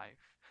former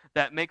life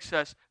that makes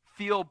us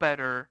feel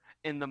better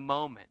in the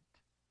moment,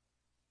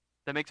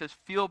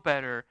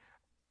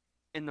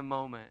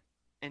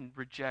 and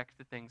reject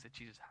the things that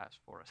Jesus has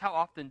for us? How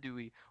often do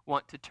we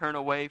want to turn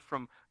away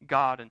from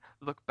God and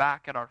look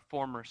back at our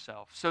former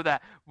self so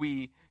that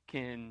we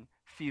can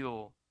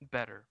feel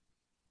better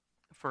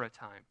for a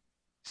time?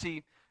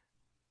 See,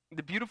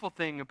 the beautiful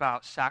thing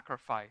about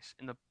sacrifice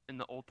in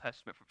the Old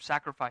Testament,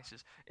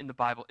 sacrifices in the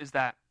Bible, is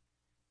that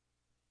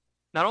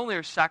not only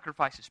are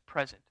sacrifices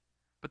present,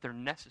 but they're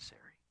necessary.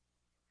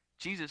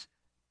 Jesus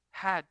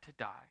had to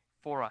die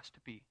for us to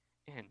be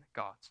in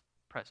God's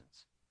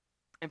presence.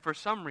 And for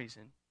some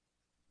reason,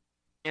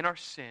 in our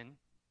sin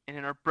and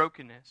in our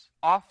brokenness,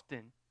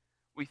 often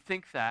we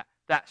think that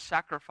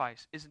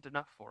sacrifice isn't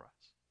enough for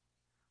us.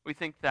 We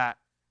think that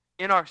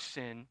in our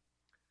sin,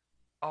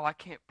 I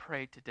can't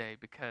pray today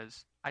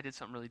because I did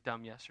something really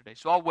dumb yesterday.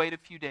 So I'll wait a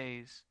few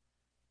days,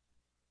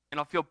 and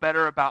I'll feel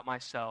better about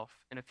myself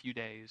in a few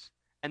days,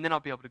 and then I'll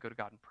be able to go to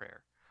God in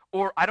prayer.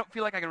 Or I don't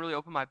feel like I can really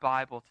open my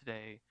Bible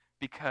today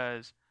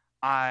because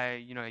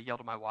I yelled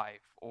at my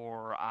wife,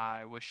 or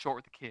I was short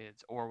with the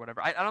kids, or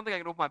whatever. I don't think I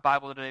can open my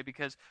Bible today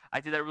because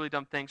I did that really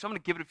dumb thing. So I'm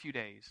going to give it a few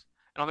days,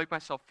 and I'll make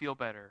myself feel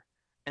better,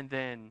 and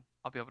then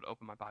I'll be able to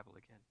open my Bible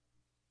again.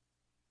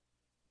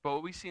 But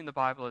what we see in the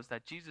Bible is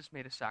that Jesus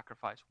made a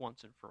sacrifice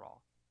once and for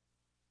all.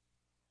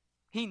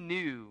 He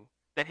knew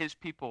that his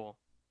people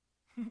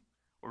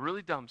were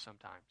really dumb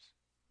sometimes,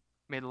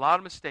 made a lot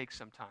of mistakes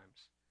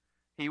sometimes.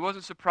 He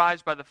wasn't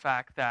surprised by the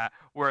fact that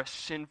we're a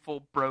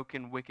sinful,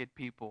 broken, wicked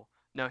people.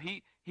 No,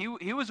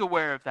 he was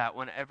aware of that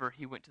whenever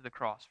he went to the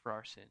cross for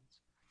our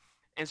sins.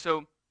 And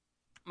so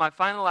my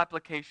final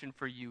application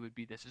for you would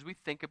be this. As we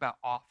think about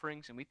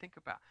offerings and we think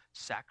about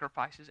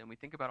sacrifices and we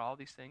think about all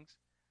these things,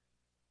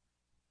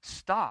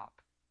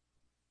 stop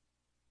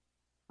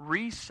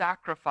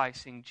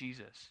re-sacrificing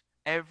Jesus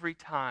every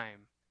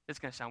time. It's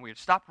going to sound weird.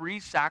 Stop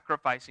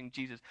re-sacrificing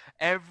Jesus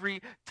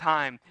every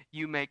time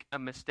you make a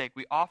mistake.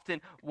 We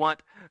often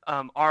want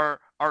our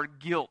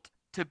guilt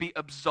to be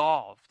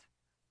absolved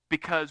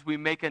because we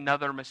make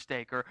another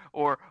mistake,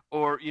 or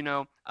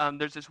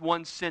there's this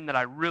one sin that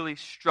I really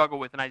struggle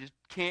with, and I just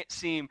can't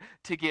seem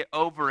to get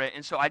over it,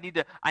 and so I need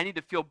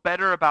to feel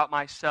better about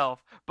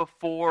myself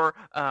before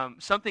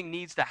something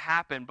needs to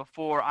happen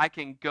before I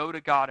can go to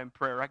God in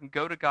prayer. I can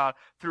go to God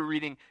through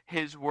reading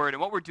His Word,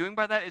 and what we're doing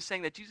by that is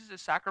saying that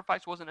Jesus'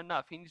 sacrifice wasn't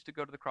enough. He needs to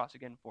go to the cross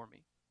again for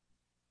me.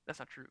 That's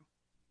not true.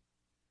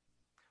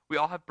 We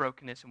all have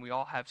brokenness and we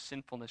all have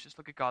sinfulness. Just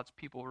look at God's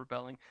people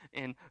rebelling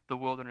in the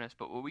wilderness.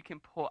 But what we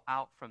can pull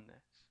out from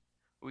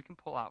this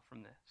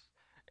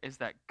is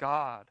that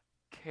God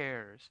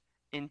cares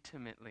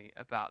intimately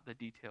about the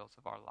details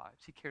of our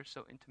lives. He cares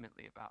so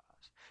intimately about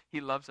us.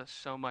 He loves us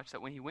so much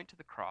that when He went to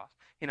the cross,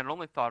 He not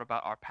only thought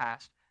about our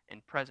past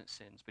and present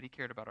sins, but He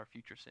cared about our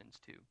future sins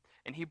too.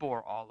 And He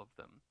bore all of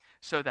them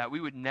so that we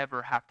would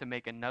never have to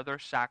make another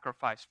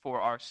sacrifice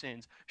for our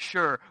sins.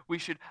 Sure, we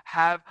should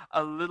have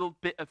a little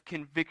bit of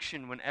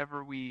conviction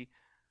whenever we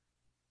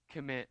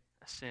commit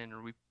a sin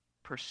or we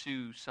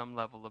pursue some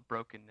level of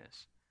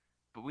brokenness.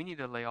 But we need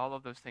to lay all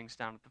of those things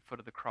down at the foot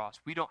of the cross.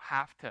 We don't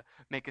have to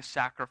make a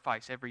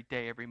sacrifice every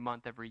day, every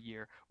month, every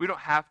year. We don't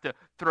have to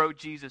throw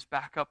Jesus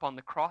back up on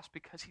the cross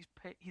because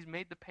He's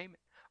made the payment.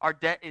 Our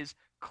debt is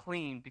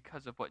clean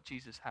because of what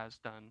Jesus has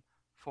done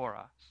for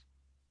us.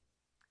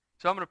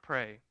 So I'm going to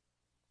pray.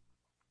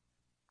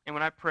 And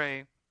when I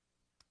pray,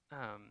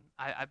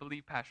 I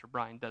believe Pastor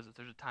Brian does it.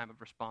 There's a time of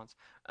response.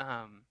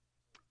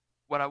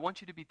 What I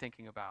want you to be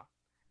thinking about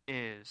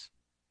is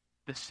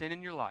the sin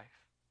in your life.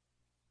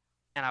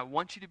 And I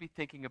want you to be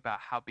thinking about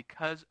how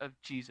because of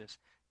Jesus,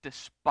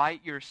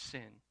 despite your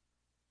sin,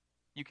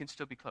 you can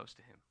still be close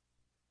to Him.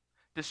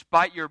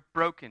 Despite your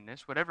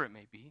brokenness, whatever it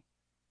may be,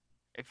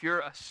 if you're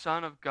a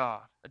son of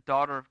God, a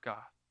daughter of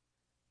God,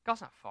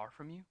 God's not far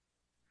from you.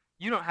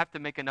 You don't have to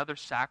make another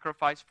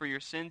sacrifice for your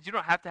sins. You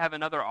don't have to have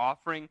another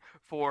offering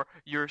for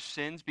your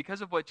sins.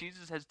 Because of what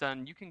Jesus has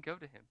done, you can go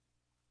to Him.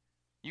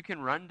 You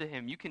can run to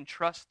Him. You can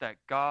trust that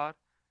God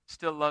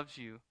still loves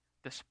you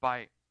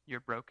despite your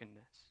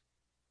brokenness.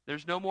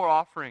 There's no more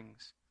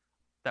offerings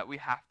that we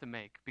have to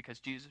make because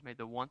Jesus made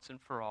the once and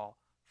for all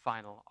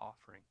final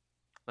offering.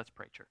 Let's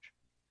pray, church.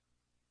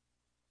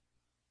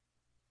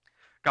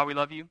 God, we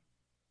love you.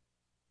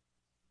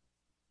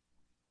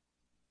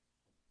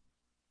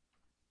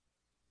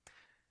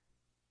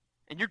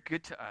 And you're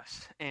good to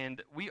us.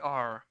 And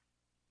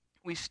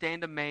we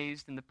stand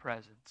amazed in the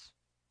presence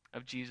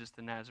of Jesus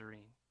the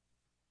Nazarene.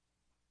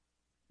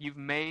 You've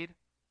made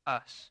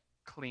us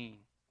clean.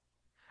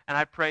 And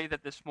I pray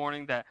that this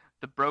morning that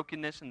the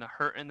brokenness and the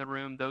hurt in the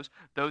room,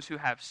 those who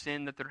have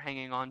sin that they're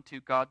hanging on to,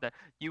 God, that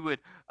you would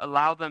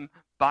allow them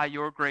by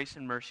your grace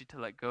and mercy to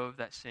let go of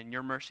that sin.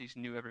 Your mercy is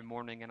new every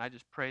morning. And I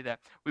just pray that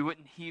we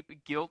wouldn't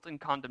heap guilt and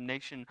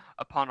condemnation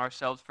upon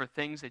ourselves for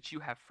things that you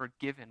have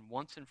forgiven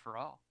once and for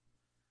all.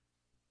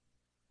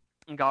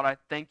 And God, I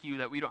thank you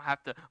that we don't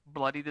have to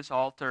bloody this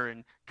altar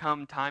and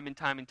come time and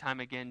time and time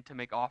again to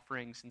make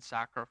offerings and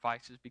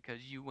sacrifices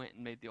because you went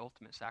and made the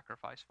ultimate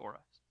sacrifice for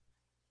us.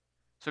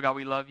 So God,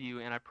 we love you,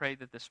 and I pray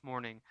that this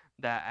morning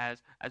that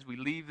as we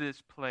leave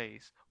this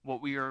place,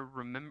 what we are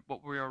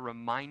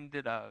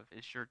reminded of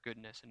is your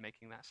goodness in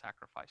making that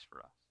sacrifice for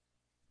us.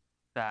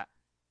 That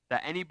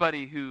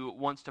anybody who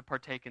wants to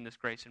partake in this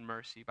grace and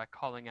mercy by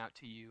calling out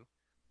to you,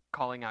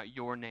 calling out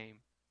your name,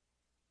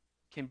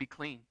 can be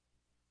clean,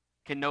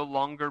 can no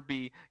longer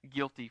be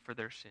guilty for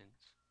their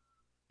sins.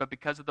 But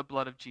because of the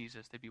blood of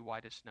Jesus, they be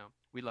white as snow.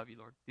 We love you,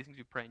 Lord. These things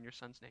we pray in your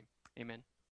Son's name. Amen.